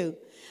to do?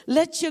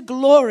 Let your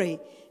glory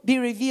be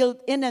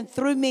revealed in and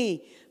through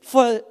me,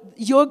 for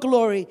your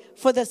glory,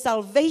 for the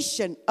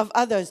salvation of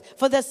others,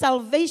 for the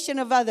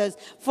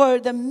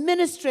the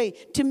ministry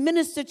to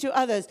minister to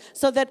others,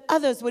 so that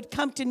others would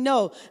come to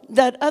know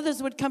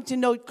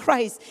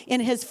Christ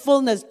in His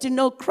fullness, to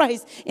know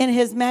Christ in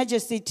His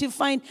majesty, to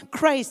find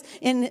Christ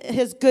in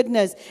His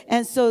goodness.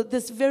 And so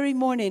this very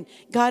morning,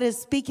 God is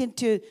speaking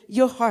to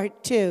your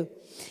heart too.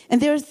 And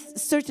there are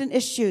certain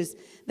issues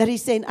that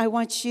He's saying, I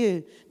want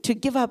you to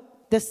give up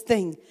this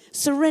thing.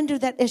 Surrender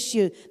that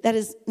issue that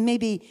has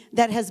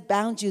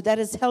bound you, that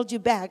has held you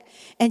back.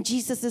 And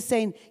Jesus is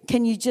saying,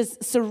 can you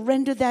just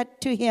surrender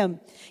that to Him?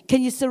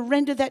 Can you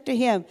surrender that to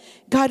Him?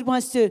 God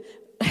wants to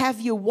have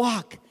you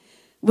walk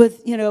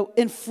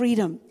in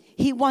freedom.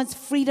 He wants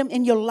freedom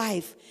in your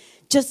life.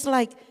 Just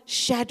like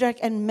Shadrach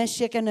and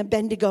Meshach and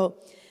Abednego.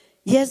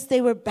 Yes,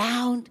 they were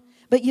bound,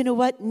 but you know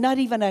what? Not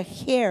even a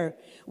hair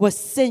was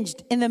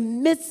singed in the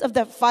midst of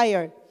that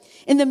fire.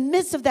 In the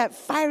midst of that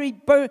fiery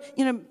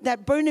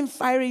that burning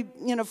fiery,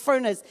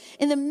 furnace,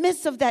 in the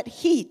midst of that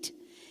heat,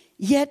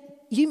 yet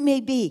you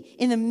may be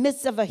in the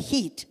midst of a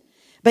heat,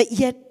 but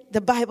yet the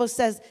Bible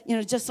says,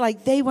 just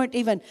like they weren't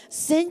even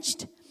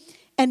singed,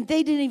 and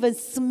they didn't even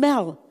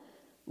smell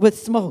with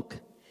smoke.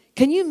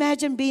 Can you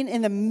imagine being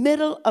in the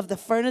middle of the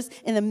furnace,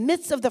 in the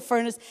midst of the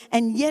furnace,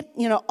 and yet,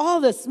 all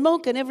the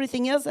smoke and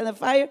everything else and the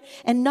fire,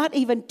 and not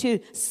even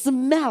to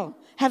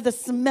have the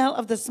smell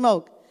of the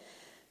smoke?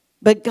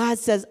 But God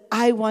says,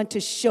 I want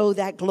to show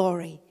that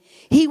glory.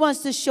 He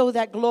wants to show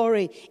that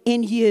glory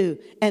in you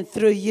and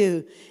through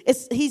you.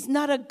 He's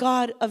not a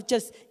God of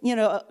just,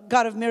 a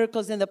God of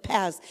miracles in the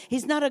past.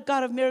 He's not a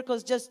God of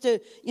miracles just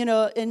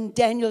in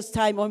Daniel's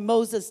time or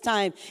Moses'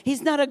 time.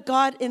 He's not a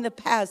God in the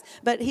past,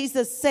 but He's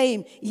the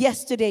same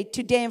yesterday,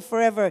 today, and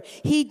forever.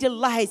 He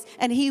delights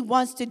and He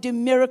wants to do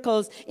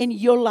miracles in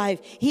your life.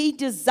 He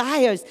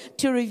desires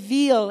to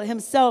reveal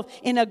Himself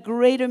in a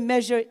greater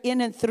measure in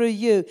and through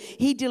you.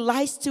 He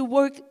delights to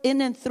work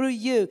in and through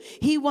you.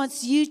 He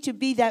wants you to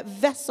be that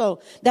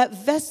vessel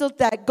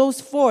that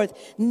goes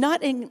forth,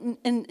 not in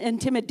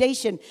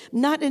intimidation,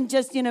 not in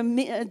just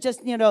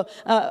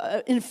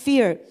in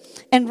fear.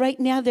 And right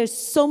now there's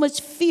so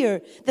much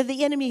fear that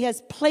the enemy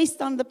has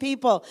placed on the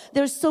people.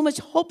 There's so much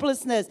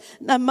hopelessness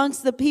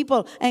amongst the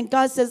people. And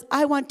God says,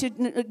 I want to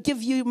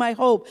give you my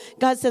hope.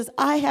 God says,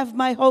 I have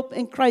my hope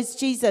in Christ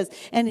Jesus.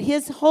 And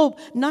His hope,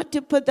 not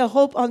to put the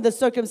hope on the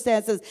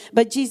circumstances,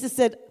 but Jesus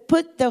said,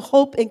 put the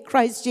hope in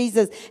Christ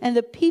Jesus. And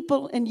the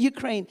people in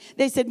Ukraine,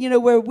 they said,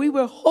 where we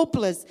were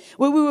hopeless,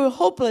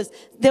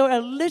 there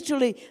are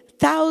literally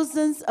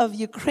thousands of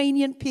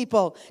Ukrainian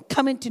people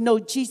coming to know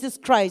Jesus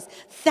Christ.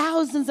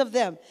 Thousands of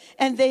them.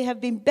 And they have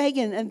been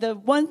begging. And the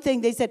one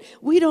thing they said,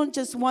 we don't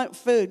just want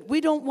food.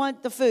 We don't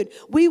want the food.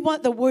 We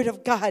want the Word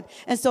of God.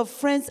 And so,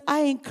 friends,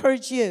 I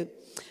encourage you,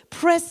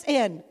 press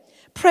in.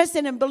 Press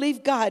in and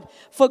believe God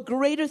for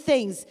greater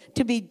things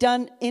to be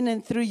done in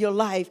and through your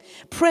life.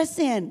 Press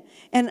in,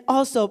 and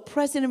also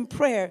press in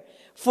prayer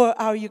for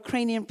our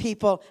Ukrainian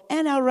people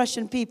and our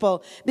Russian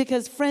people,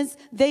 because, friends,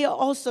 they are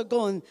also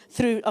going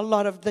through a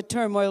lot of the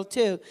turmoil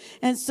too.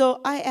 And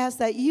so I ask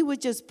that you would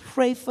just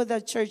pray for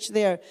the church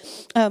there.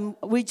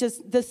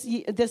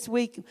 This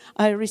week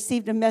I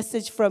received a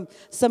message from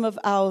some of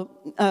our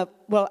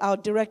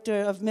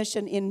director of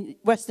mission in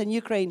Western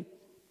Ukraine.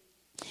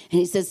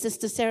 And he says,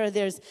 Sister Sarah,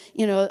 there's,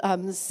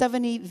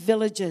 70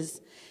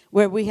 villages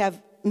where we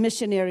have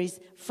missionaries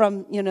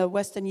from,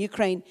 Western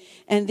Ukraine.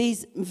 And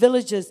these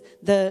villages,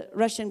 the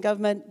Russian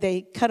government,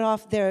 they cut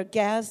off their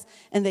gas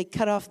and they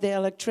cut off their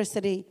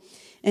electricity.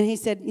 And he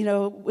said,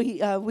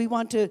 we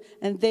want to,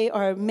 and they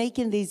are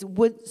making these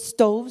wood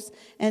stoves.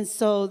 And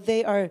so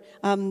they're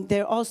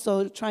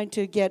also trying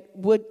to get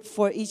wood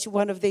for each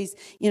one of these,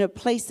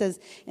 places.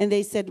 And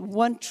they said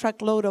 1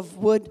 truckload of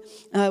wood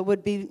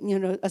would be,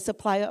 a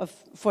supply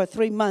for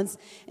 3 months.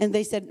 And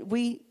they said,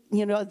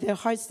 their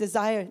heart's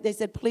desire, they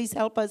said, please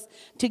help us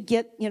to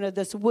get,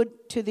 this wood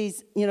to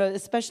these,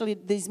 especially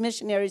these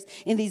missionaries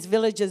in these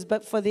villages,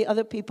 but for the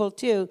other people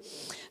too.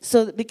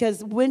 So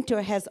because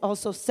winter has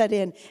also set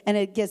in and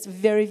it gets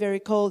very, very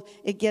cold.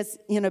 It gets,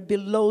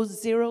 below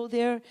zero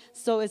there.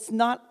 So it's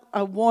not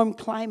a warm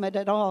climate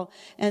at all.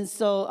 And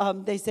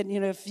so they said,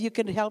 if you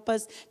could help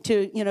us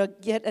to,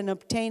 get and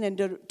obtain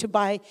and to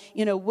buy,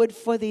 wood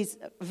for these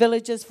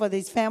villages, for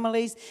these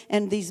families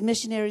and these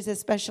missionaries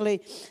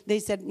especially, they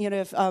said,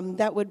 if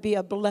that would be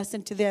a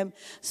blessing to them.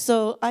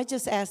 So I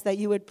just ask that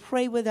you would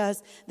pray with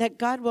us that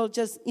God will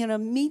just,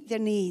 meet their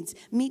needs,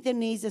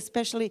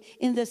 especially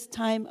in this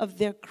time of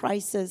their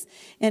crisis.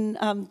 And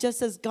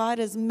just as God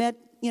has met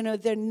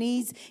their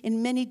needs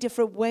in many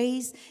different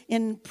ways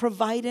in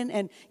providing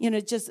and,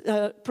 just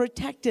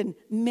protecting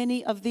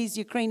many of these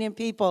Ukrainian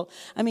people.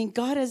 I mean,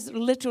 God has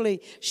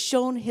literally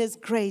shown his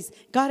grace.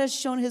 God has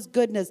shown his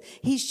goodness.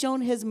 He's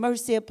shown his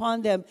mercy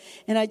upon them.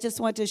 And I just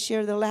want to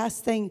share the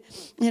last thing,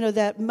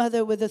 that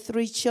mother with the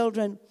 3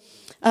 children.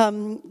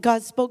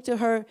 God spoke to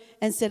her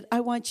and said, I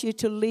want you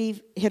to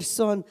leave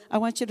Kherson. I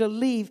want you to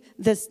leave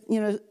this,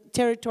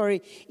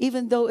 territory,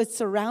 even though it's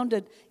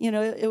surrounded,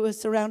 it was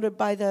surrounded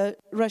by the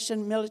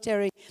Russian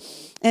military.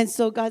 And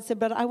so God said,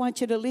 but I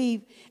want you to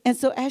leave. And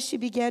so as she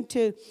began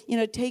to,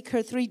 take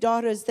her 3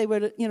 daughters, they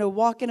were,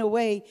 walking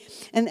away.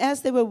 And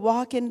as they were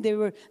walking,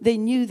 they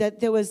knew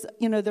that there was,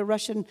 the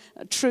Russian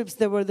troops,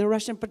 there were the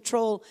Russian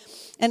patrol.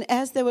 And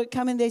as they were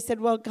coming, they said,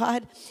 well,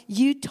 God,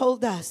 you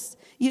told us,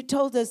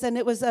 and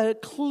it was a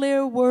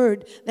clear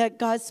word that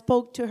God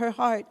spoke to her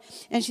heart.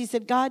 And she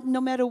said, God,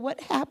 no matter what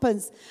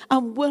happens,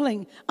 I'm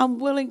willing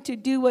to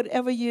do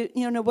whatever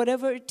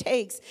whatever it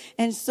takes.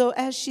 And so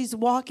as she's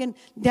walking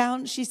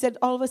down, she said,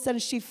 all of a sudden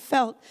she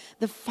felt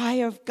the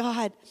fire of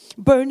God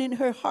burn in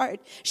her heart.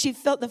 She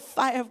felt the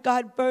fire of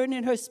God burn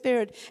in her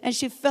spirit. And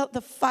she felt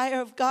the fire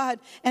of God.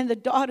 And the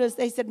daughters,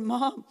 they said,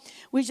 Mom,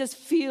 we just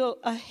feel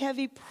a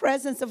heavy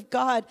presence of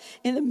God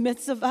in the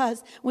midst of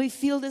us. We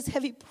feel this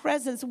heavy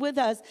presence with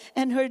us.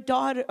 And her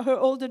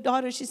older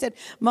daughter, she said,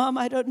 Mom,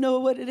 I don't know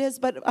what it is,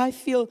 but I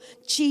feel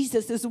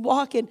Jesus is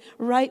walking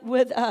right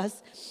with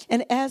us.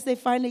 And as they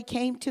finally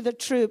came to the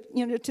troop,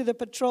 to the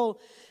patrol,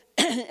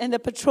 and the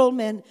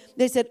patrolmen,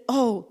 they said,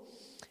 oh,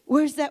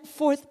 where's that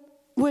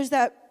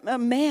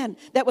man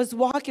that was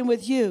walking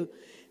with you?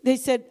 They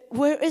said,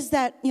 where is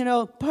that,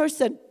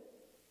 person?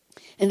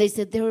 And they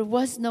said, there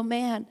was no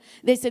man.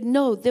 They said,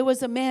 no, there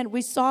was a man.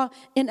 We saw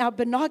in our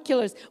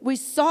binoculars. We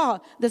saw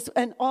this,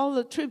 and all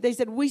the troop, they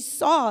said, we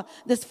saw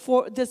this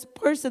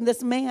person,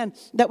 this man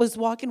that was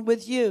walking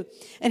with you.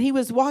 And he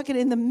was walking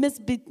in the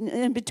midst,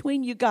 in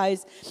between you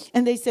guys.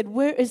 And they said,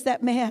 where is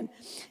that man?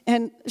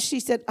 And she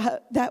said,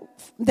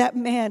 that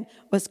man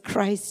was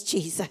Christ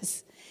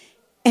Jesus.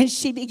 And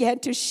she began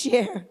to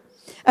share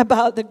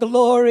about the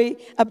glory,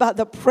 about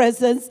the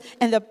presence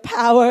and the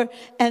power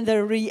and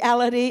the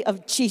reality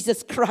of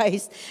Jesus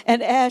Christ.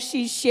 And as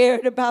she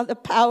shared about the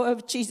power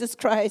of Jesus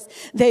Christ,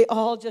 they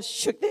all just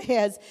shook their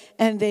heads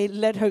and they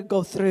let her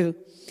go through.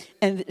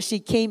 And she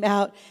came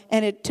out,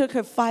 and it took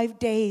her 5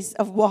 days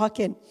of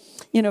walking,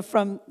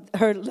 from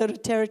her little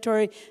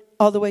territory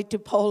all the way to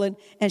Poland,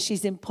 and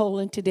she's in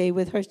Poland today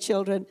with her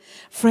children.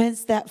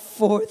 Friends, that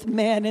 4th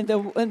man in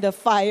the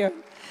fire,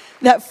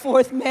 that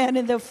 4th man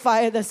in the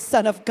fire, the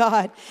Son of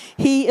God,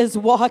 he is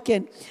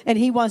walking, and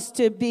he wants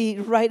to be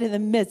right in the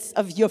midst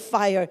of your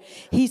fire.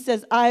 He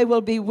says, I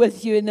will be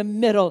with you in the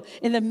middle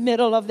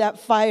of that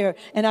fire,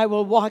 and I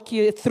will walk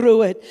you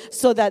through it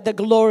so that the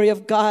glory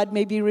of God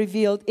may be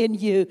revealed in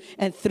you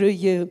and through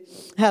you.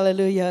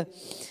 Hallelujah.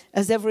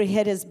 As every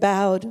head is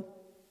bowed.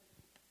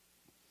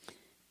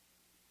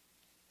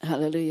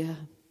 Hallelujah.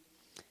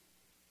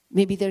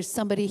 Maybe there's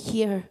somebody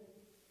here,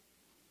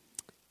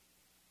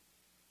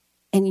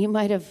 and you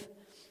might have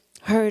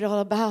heard all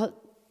about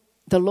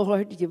the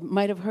Lord. You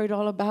might have heard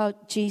all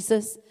about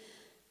Jesus.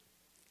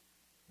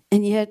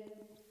 And yet,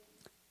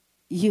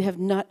 you have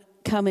not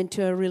come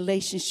into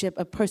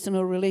a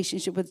personal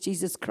relationship with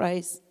Jesus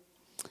Christ.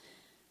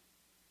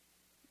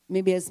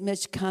 Maybe as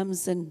Mitch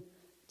comes and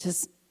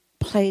just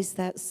plays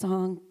that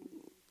song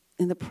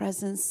in the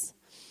presence.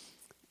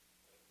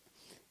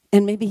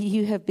 And maybe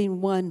you have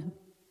been one.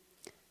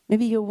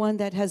 Maybe you're one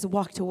that has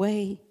walked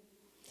away.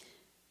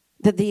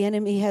 That the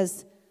enemy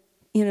has,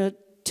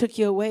 took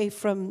you away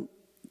from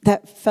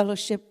that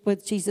fellowship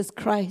with Jesus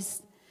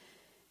Christ.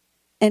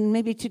 And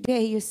maybe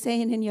today you're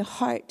saying in your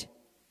heart,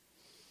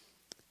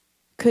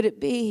 could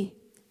it be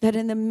that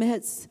in the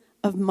midst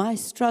of my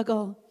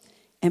struggle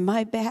and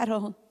my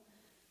battle,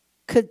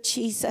 could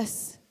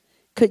Jesus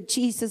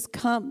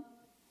come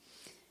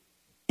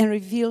and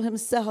reveal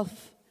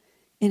himself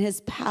in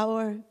his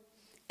power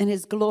and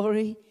his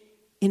glory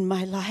in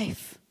my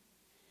life?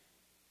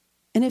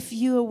 And if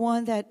you are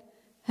one that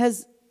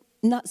has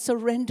not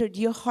surrendered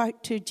your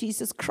heart to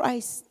Jesus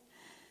Christ,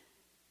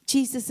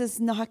 Jesus is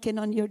knocking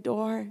on your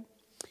door.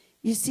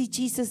 You see,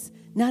 Jesus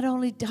not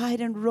only died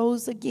and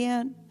rose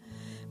again,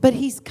 but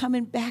he's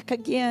coming back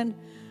again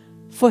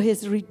for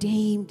his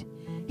redeemed.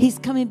 He's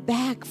coming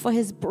back for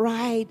his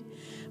bride,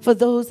 for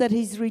those that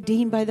he's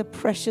redeemed by the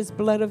precious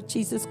blood of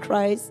Jesus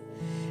Christ.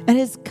 And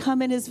his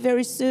coming is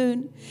very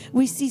soon.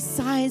 We see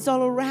signs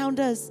all around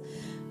us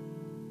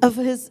of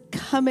his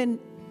coming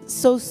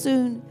so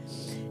soon.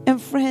 And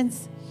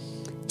friends,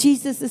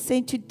 Jesus is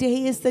saying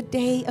today is the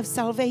day of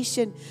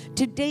salvation.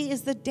 Today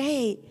is the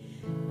day.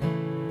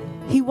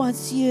 He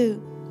wants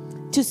you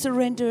to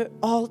surrender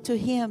all to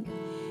Him.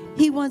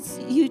 He wants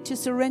you to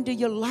surrender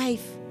your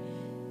life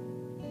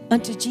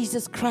unto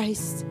Jesus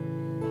Christ.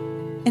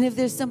 And if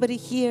there's somebody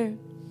here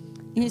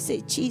and you say,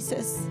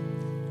 Jesus,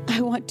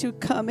 I want to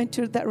come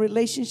into that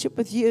relationship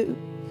with you.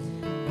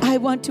 I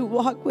want to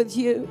walk with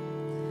you.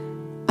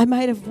 I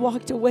might have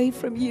walked away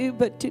from you,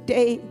 but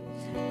today,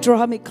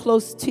 draw me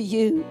close to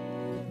you.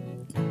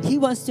 He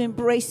wants to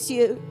embrace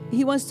you.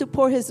 He wants to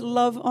pour His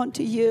love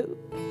onto you.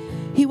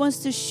 He wants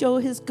to show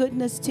His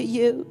goodness to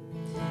you.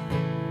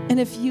 And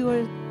if you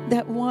are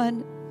that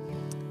one,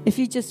 if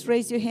you just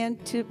raise your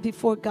hand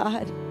before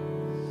God,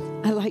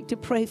 I'd like to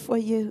pray for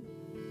you.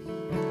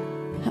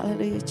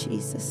 Hallelujah,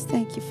 Jesus.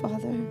 Thank you,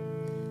 Father.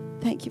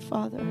 Thank you,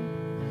 Father.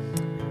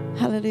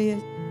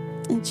 Hallelujah.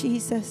 And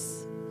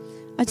Jesus,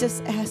 I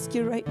just ask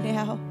you right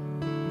now,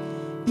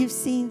 you've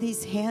seen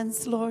these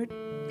hands, Lord,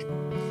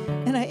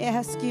 and I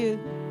ask you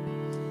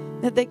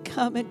that they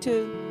come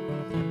into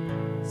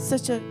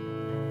such a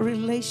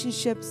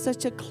relationship,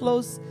 such a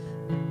close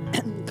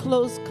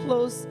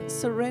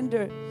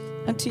surrender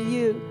unto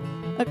you,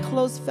 a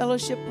close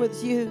fellowship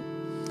with you.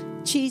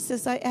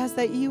 Jesus, I ask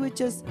that you would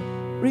just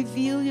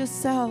reveal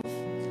yourself.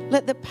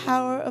 Let the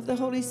power of the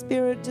Holy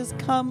Spirit just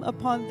come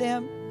upon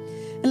them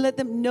and let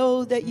them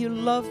know that you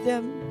love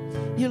them.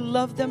 You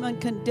love them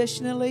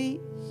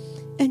unconditionally.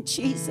 And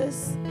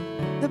Jesus,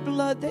 the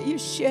blood that you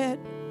shed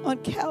on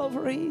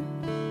Calvary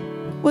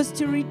was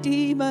to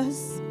redeem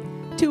us,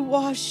 to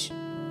wash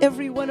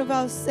every one of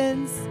our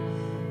sins,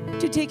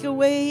 to take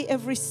away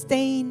every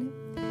stain,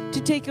 to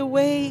take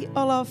away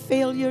all our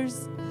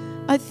failures.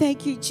 I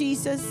thank you,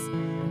 Jesus,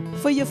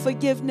 for your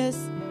forgiveness.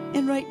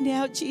 And right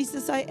now,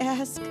 Jesus, I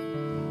ask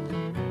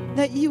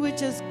that you would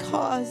just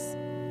cause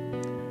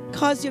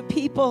your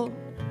people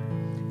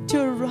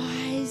to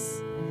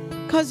arise.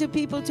 Cause your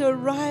people to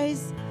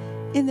arise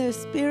in their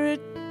spirit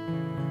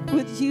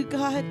with you,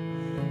 God.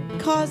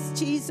 Cause,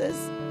 Jesus,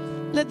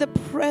 let the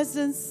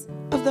presence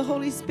of the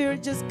Holy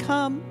Spirit just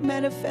come,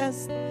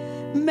 manifest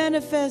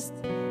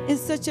in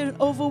such an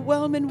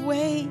overwhelming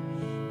way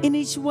in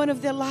each one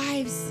of their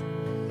lives.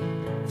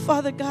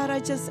 Father God, I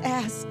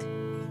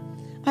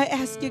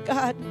ask you,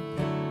 God,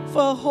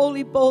 for a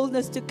holy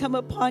boldness to come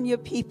upon your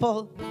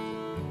people.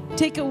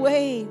 Take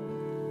away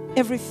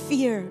every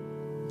fear.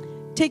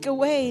 Take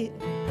away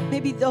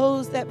maybe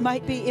those that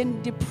might be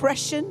in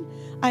depression.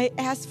 I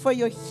ask for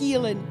your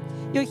healing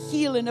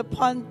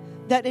upon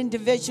that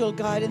individual,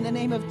 God, in the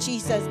name of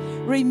Jesus.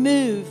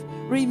 Remove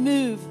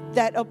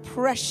that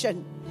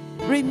oppression.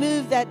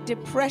 Remove that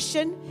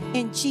depression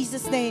in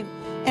Jesus' name.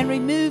 And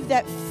remove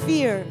that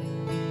fear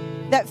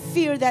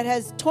that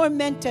has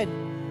tormented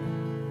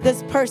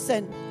this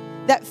person,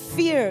 that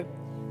fear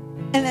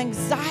and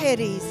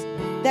anxieties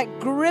that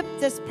grip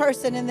this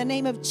person in the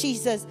name of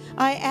Jesus.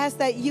 I ask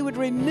that you would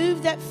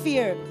remove that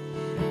fear.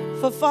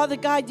 For Father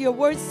God, your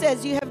word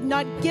says you have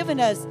not given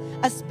us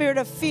a spirit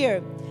of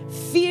fear.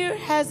 Fear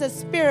has a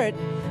spirit.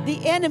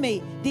 The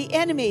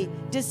enemy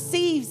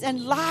deceives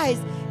and lies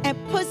and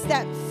puts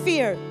that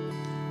fear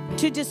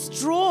to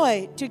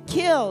destroy, to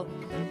kill.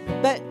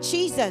 But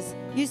Jesus,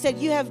 you said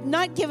you have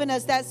not given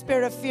us that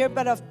spirit of fear,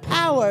 but of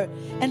power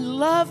and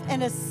love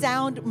and a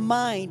sound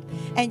mind.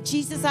 And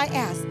Jesus, I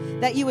ask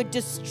that you would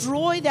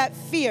destroy that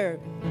fear.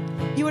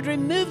 You would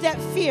remove that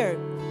fear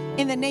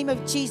in the name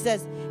of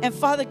Jesus. And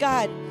Father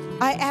God,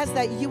 I ask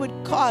that you would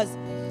cause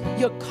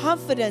your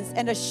confidence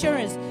and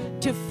assurance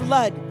to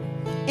flood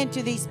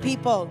into these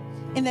people.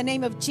 In the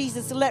name of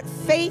Jesus, let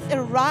faith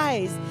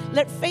arise.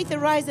 Let faith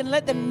arise and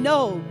let them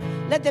know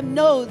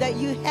that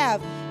you have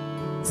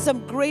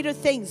some greater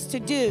things to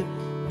do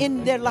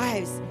in their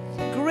lives,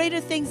 greater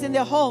things in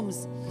their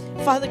homes.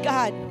 Father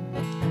God,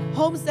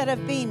 homes that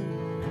have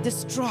been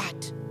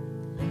distraught,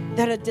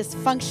 that are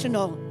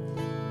dysfunctional.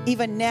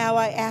 Even now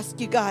I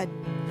ask you, God,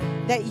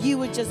 that you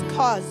would just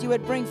cause, you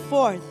would bring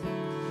forth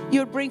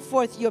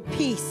your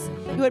peace.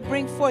 You would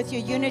bring forth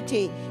your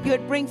unity. You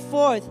would bring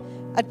forth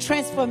a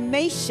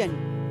transformation.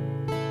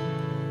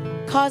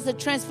 Cause a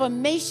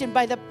transformation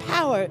by the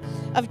power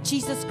of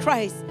Jesus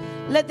Christ.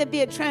 Let there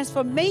be a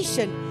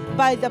transformation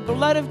by the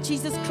blood of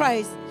Jesus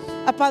Christ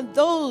upon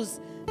those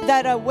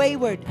that are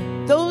wayward,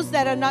 those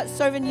that are not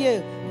serving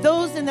you,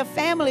 those in the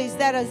families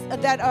that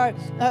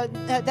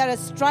are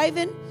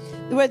striving,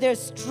 where there's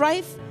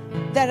strife,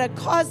 that are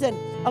causing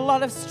a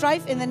lot of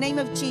strife. In the name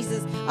of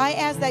Jesus, I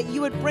ask that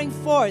you would bring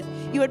forth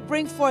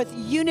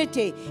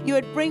unity. You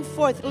would bring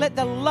forth, let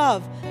the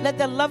love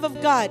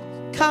of God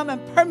come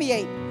and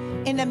permeate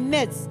in the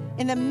midst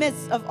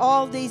of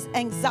all these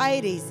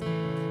anxieties,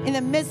 in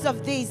the midst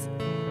of these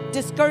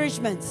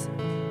discouragements.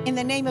 In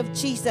the name of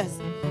Jesus,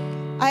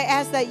 I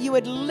ask that you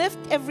would lift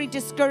every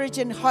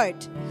discouraging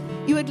heart.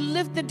 You would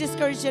lift the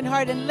discouraging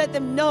heart and let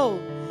them know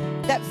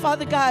that,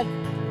 Father God,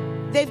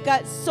 they've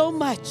got so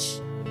much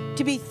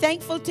to be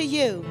thankful to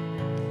you.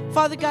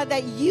 Father God,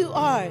 that you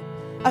are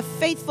a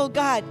faithful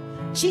God.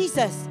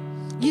 Jesus,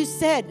 you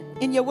said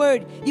in your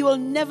word, you will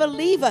never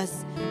leave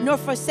us nor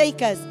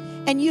forsake us.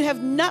 And you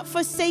have not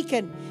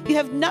forsaken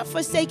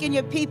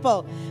your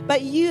people,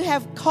 but you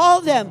have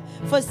called them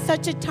for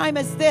such a time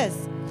as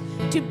this,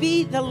 to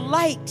be the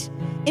light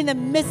in the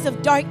midst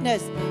of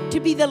darkness, to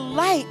be the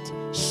light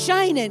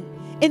shining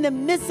in the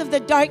midst of the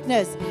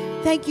darkness.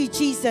 Thank you,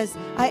 Jesus.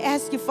 I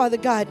ask you, Father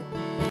God,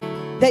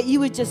 that you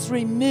would just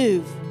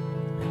remove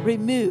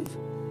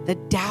the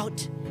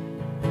doubt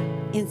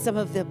in some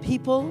of the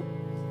people,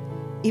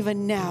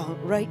 even now,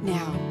 right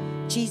now.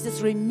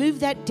 Jesus, remove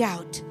that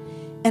doubt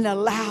and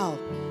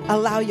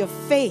allow your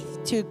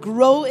faith to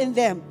grow in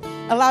them.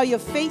 Allow your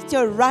faith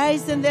to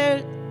arise in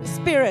their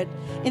spirit.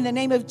 In the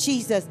name of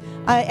Jesus,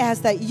 I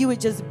ask that you would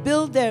just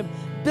build them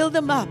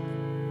up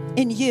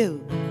in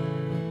you,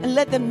 and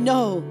let them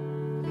know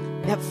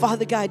that,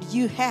 Father God,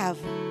 you have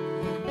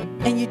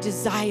and you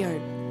desire,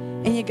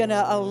 and you're going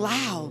to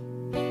allow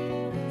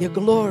your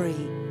glory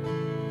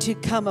to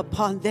come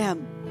upon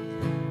them,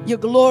 your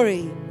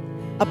glory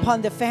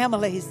upon the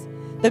families,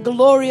 the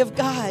glory of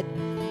God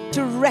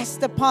to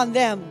rest upon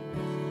them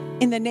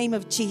in the name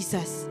of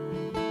Jesus.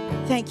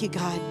 Thank you,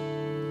 God.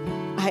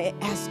 I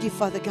ask you,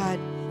 Father God,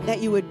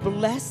 that you would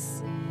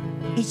bless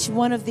each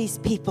one of these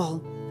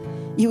people.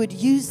 You would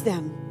use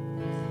them,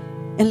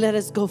 and let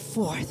us go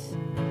forth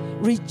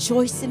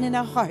rejoicing in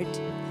our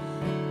heart.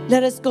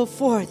 Let us go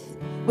forth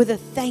with a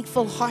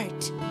thankful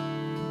heart,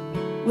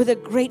 with a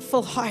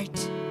grateful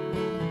heart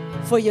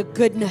for your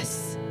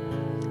goodness,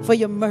 for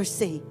your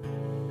mercy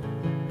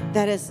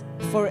that is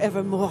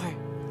forevermore.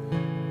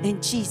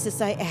 And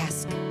Jesus, I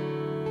ask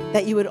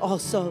that you would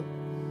also,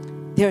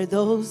 there are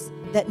those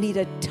that need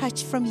a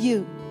touch from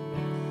you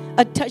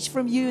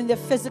in their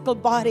physical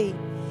body.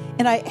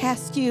 And I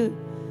ask you,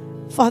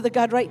 Father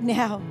God, right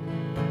now,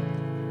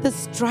 the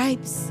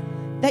stripes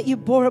that you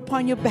bore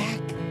upon your back,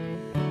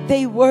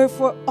 they were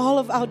for all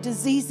of our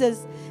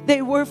diseases.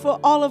 They were for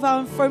all of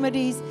our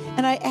infirmities.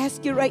 And I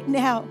ask you right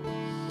now,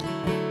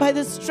 by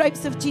the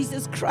stripes of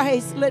Jesus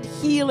Christ, let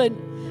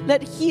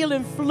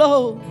healing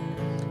flow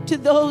to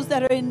those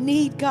that are in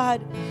need,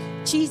 God.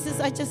 Jesus,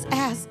 I just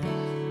ask,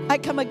 I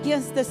come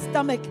against the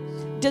stomach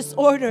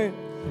disorder,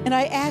 and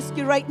I ask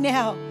you right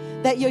now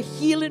that your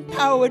healing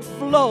power would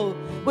flow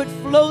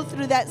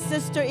through that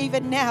sister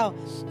even now,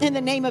 in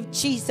the name of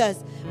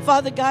Jesus.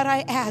 Father God,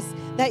 I ask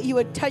that you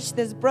would touch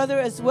this brother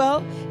as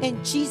well.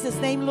 In Jesus'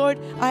 name, Lord,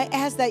 I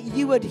ask that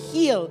you would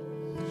heal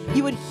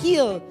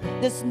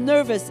this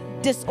nervous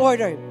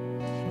disorder.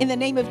 In the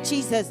name of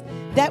Jesus,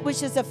 that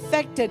which has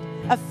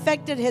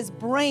affected his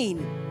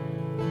brain,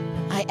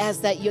 I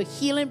ask that your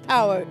healing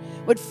power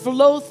would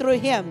flow through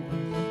him.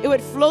 It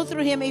would flow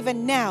through him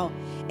even now,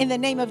 in the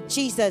name of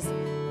Jesus.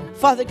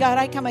 Father God,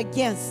 I come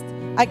against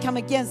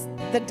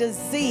the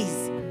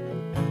disease.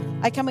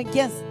 I come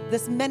against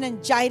this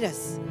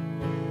meningitis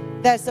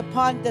that's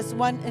upon this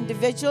one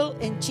individual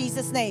in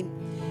Jesus' name.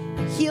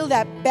 Heal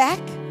that back.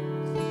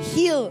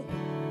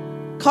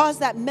 Cause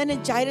that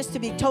meningitis to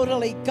be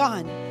totally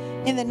gone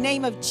in the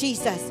name of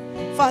Jesus.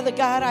 Father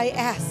God, I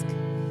ask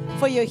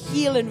for your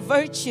healing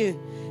virtue,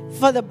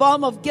 for the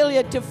balm of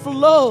Gilead to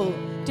flow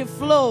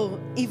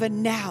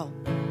even now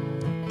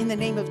in the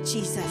name of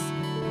Jesus.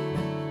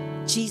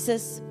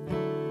 Jesus,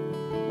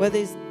 where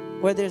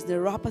there's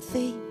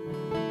neuropathy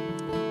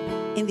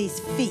in these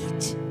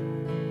feet,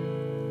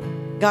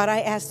 God,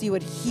 I ask you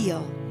would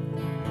heal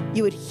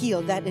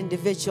that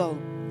individual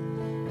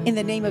in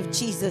the name of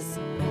Jesus.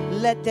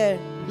 Let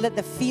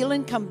the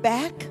feeling come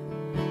back.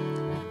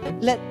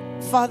 Let,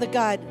 Father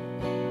God,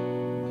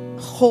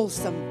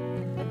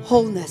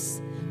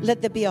 wholeness.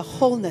 Let there be a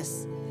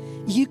wholeness.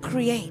 You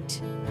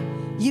create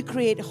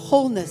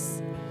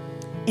wholeness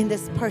in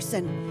this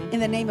person in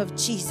the name of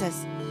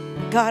Jesus.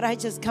 God, I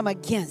just come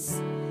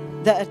against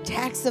the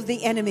attacks of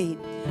the enemy.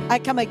 I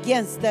come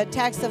against the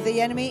attacks of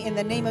the enemy in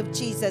the name of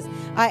Jesus.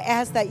 I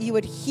ask that you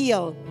would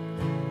heal.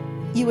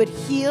 You would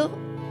heal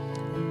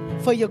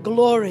for your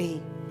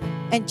glory.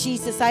 And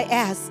Jesus, I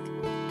ask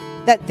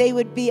that they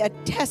would be a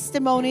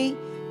testimony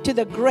to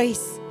the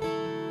grace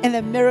and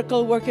the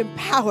miracle working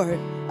power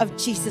of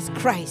Jesus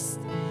Christ.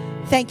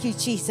 Thank you,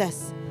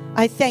 Jesus.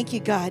 I thank you,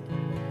 God,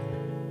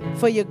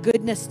 for your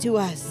goodness to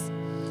us.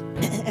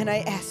 And I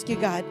ask you,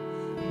 God,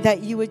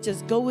 that you would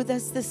just go with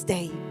us this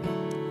day.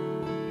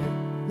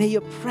 May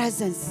your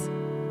presence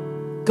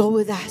go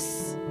with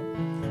us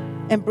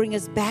and bring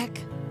us back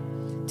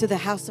to the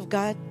house of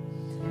God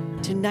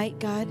tonight,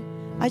 God.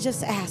 I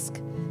just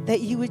ask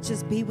that you would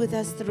just be with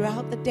us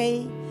throughout the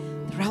day,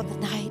 throughout the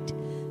night.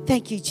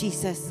 Thank you,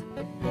 Jesus,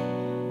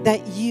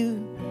 that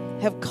you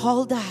have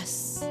called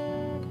us.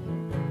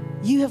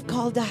 You have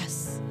called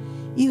us.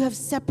 You have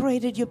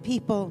separated your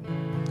people.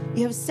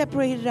 You have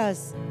separated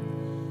us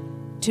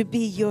to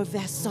be your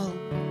vessel.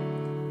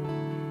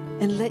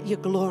 And let your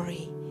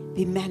glory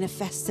be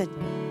manifested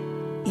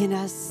in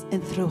us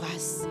and through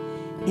us.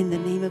 In the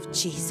name of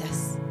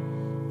Jesus.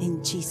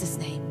 In Jesus'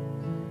 name.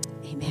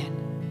 Amen.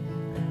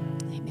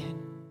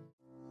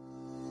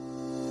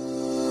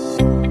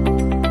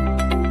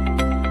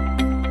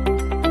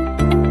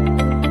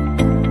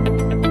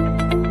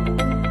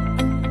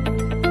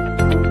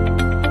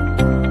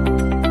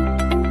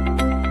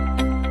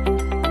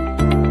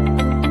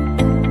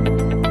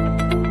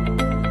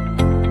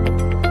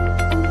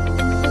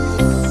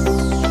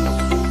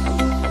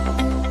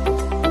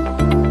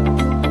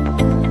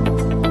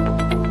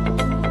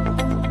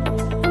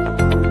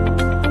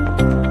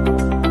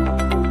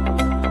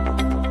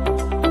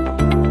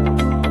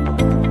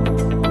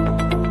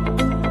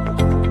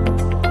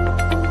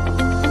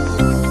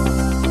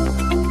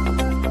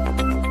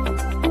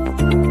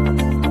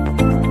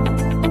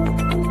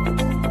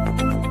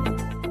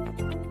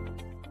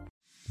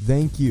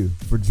 Thank you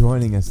for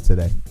joining us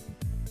today.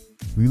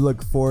 We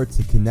look forward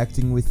to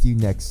connecting with you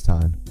next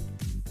time.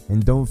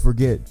 And don't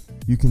forget,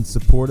 you can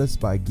support us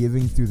by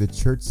giving through the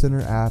Church Center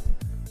app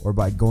or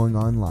by going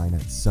online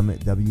at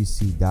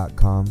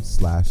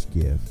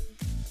summitwc.com/give.